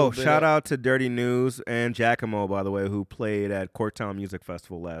with a little bit. Shout out to Dirty News and Giacomo, by the way, who played at Corktown Music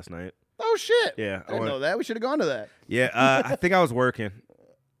Festival last night. Oh shit! Yeah, I didn't know that. We should have gone to that. Yeah, I think I was working.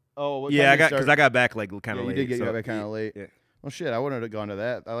 What yeah, I got back like kind of late. You did get back kind of late. Yeah. Well, shit, I wouldn't have gone to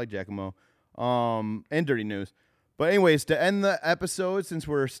that. I like Giacomo, and Dirty News. But anyways, to end the episode, since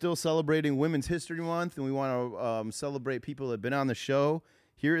we're still celebrating Women's History Month and we want to celebrate people that have been on the show,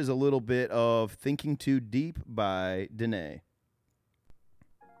 here is a little bit of "Thinking Too Deep" by Danae.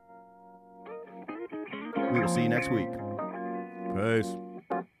 We will see you next week. Peace.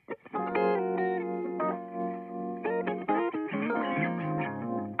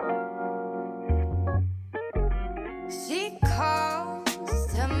 She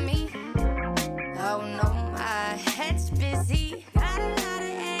calls to me. Oh no, my head's busy. Got a lot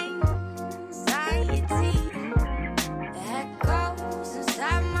of anxiety that goes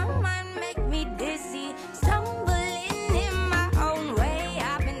inside my mind, make me dizzy. Stumbling in my own way.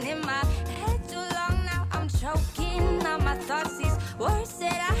 I've been in my head too long now. I'm choking on my thoughts.